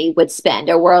normally would spend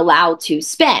or were allowed to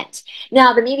spend.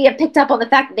 Now, the media picked up on the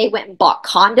fact that they went and bought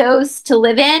condos to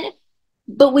live in,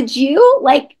 but would you,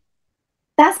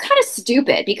 that's kind of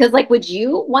stupid, because, would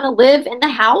you want to live in the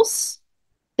house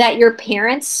that your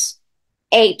parents,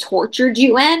 A, tortured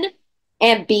you in,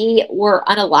 and B, were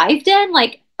unalived in?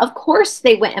 Of course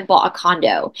they went and bought a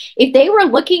condo. If they were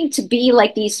looking to be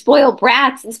like these spoiled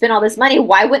brats and spend all this money,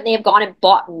 why wouldn't they have gone and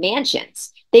bought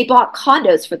mansions? They bought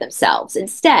condos for themselves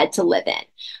instead to live in.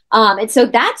 And so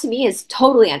that to me is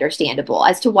totally understandable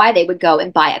as to why they would go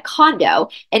and buy a condo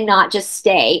and not just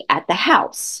stay at the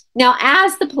house. Now,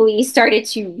 as the police started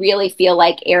to really feel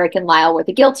like Eric and Lyle were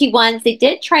the guilty ones, they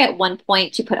did try at one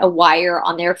point to put a wire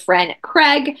on their friend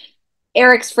Craig,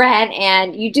 Eric's friend,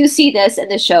 and you do see this in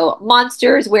the show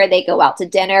Monsters, where they go out to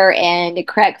dinner and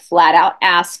Craig flat out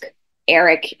asks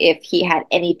Eric if he had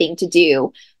anything to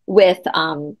do with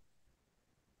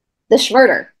the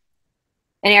schmurder?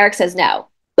 And Eric says no.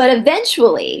 But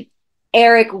eventually,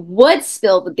 Eric would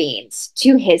spill the beans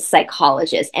to his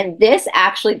psychologist. And this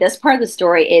part of the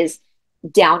story is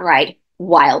downright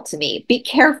wild to me. Be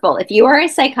careful. If you are a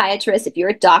psychiatrist, if you're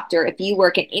a doctor, if you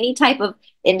work in any type of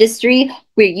industry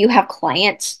where you have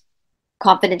client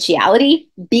confidentiality,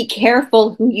 be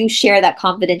careful who you share that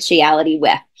confidentiality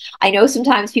with. I know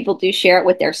sometimes people do share it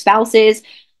with their spouses.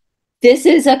 This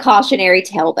is a cautionary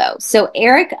tale, though. So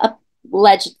Eric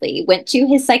allegedly went to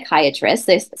his psychiatrist,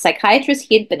 the psychiatrist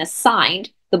he had been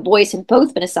assigned, the boys had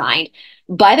both been assigned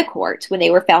by the court when they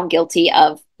were found guilty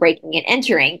of breaking and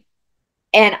entering,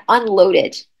 and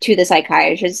unloaded to the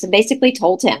psychiatrist and basically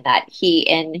told him that he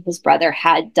and his brother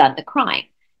had done the crime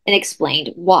and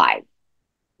explained why.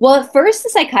 Well, at first, the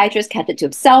psychiatrist kept it to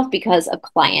himself because of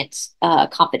client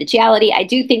confidentiality. I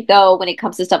do think, though, when it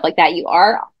comes to stuff like that, you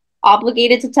are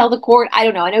obligated to tell the court. I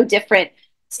don't know. I know different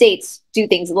states do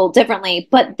things a little differently,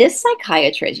 but this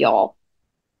psychiatrist, y'all,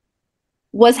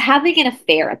 was having an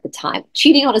affair at the time,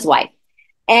 cheating on his wife.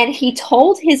 And he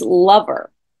told his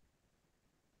lover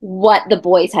what the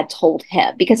boys had told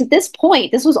him, because at this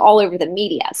point, this was all over the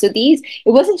media. So it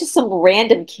wasn't just some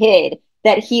random kid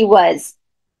that he was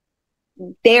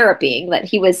therapying, that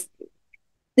he was,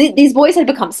 these boys had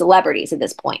become celebrities at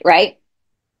this point, right?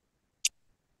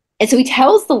 And so he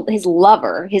tells his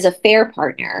lover, his affair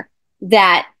partner,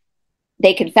 that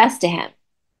they confessed to him.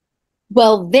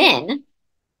 Well, then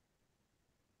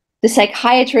the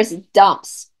psychiatrist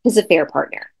dumps his affair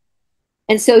partner.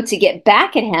 And so to get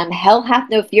back at him, hell hath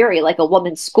no fury, like a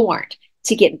woman scorned.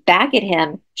 To get back at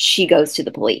him, she goes to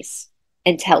the police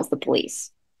and tells the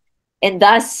police. And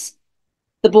thus,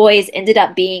 the boys ended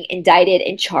up being indicted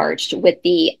and charged with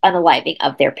the unaliving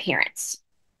of their parents.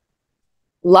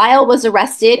 Lyle was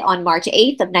arrested on March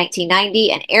 8th of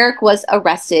 1990, and Eric was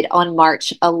arrested on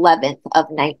March 11th of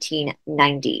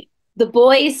 1990. The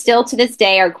boys still to this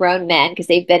day are grown men, because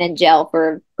they've been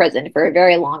in prison for a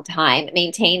very long time,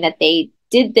 maintain that they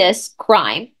did this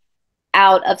crime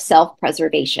out of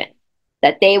self-preservation,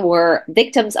 that they were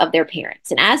victims of their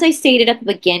parents. And as I stated at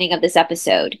the beginning of this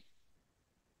episode,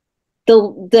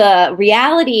 the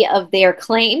reality of their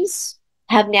claims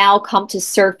have now come to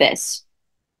surface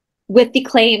with the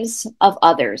claims of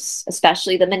others,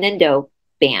 especially the Menendez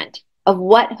band, of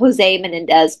what Jose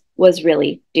Menendez was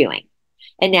really doing.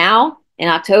 And now, in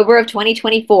October of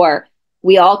 2024,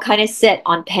 we all kind of sit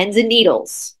on pins and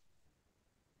needles,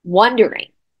 wondering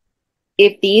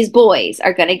if these boys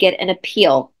are going to get an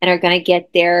appeal and are going to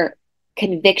get their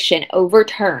conviction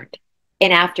overturned.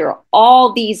 And after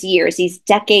all these years, these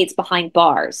decades behind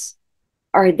bars,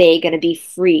 are they going to be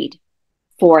freed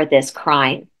for this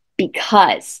crime?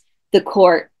 Because the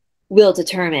court will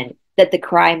determine that the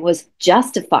crime was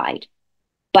justified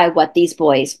by what these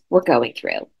boys were going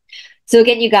through. So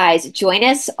again, you guys, join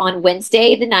us on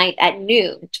Wednesday the night at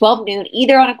noon, 12 noon,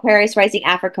 either on Aquarius Rising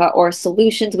Africa or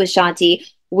Solutions with Shanti,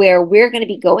 where we're going to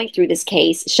be going through this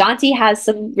case. Shanti has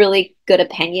some really good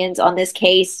opinions on this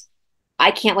case.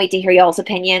 I can't wait to hear y'all's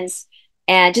opinions.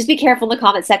 And just be careful in the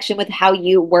comment section with how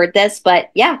you word this.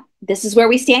 But yeah, this is where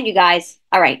we stand, you guys.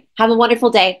 All right. Have a wonderful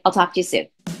day. I'll talk to you soon.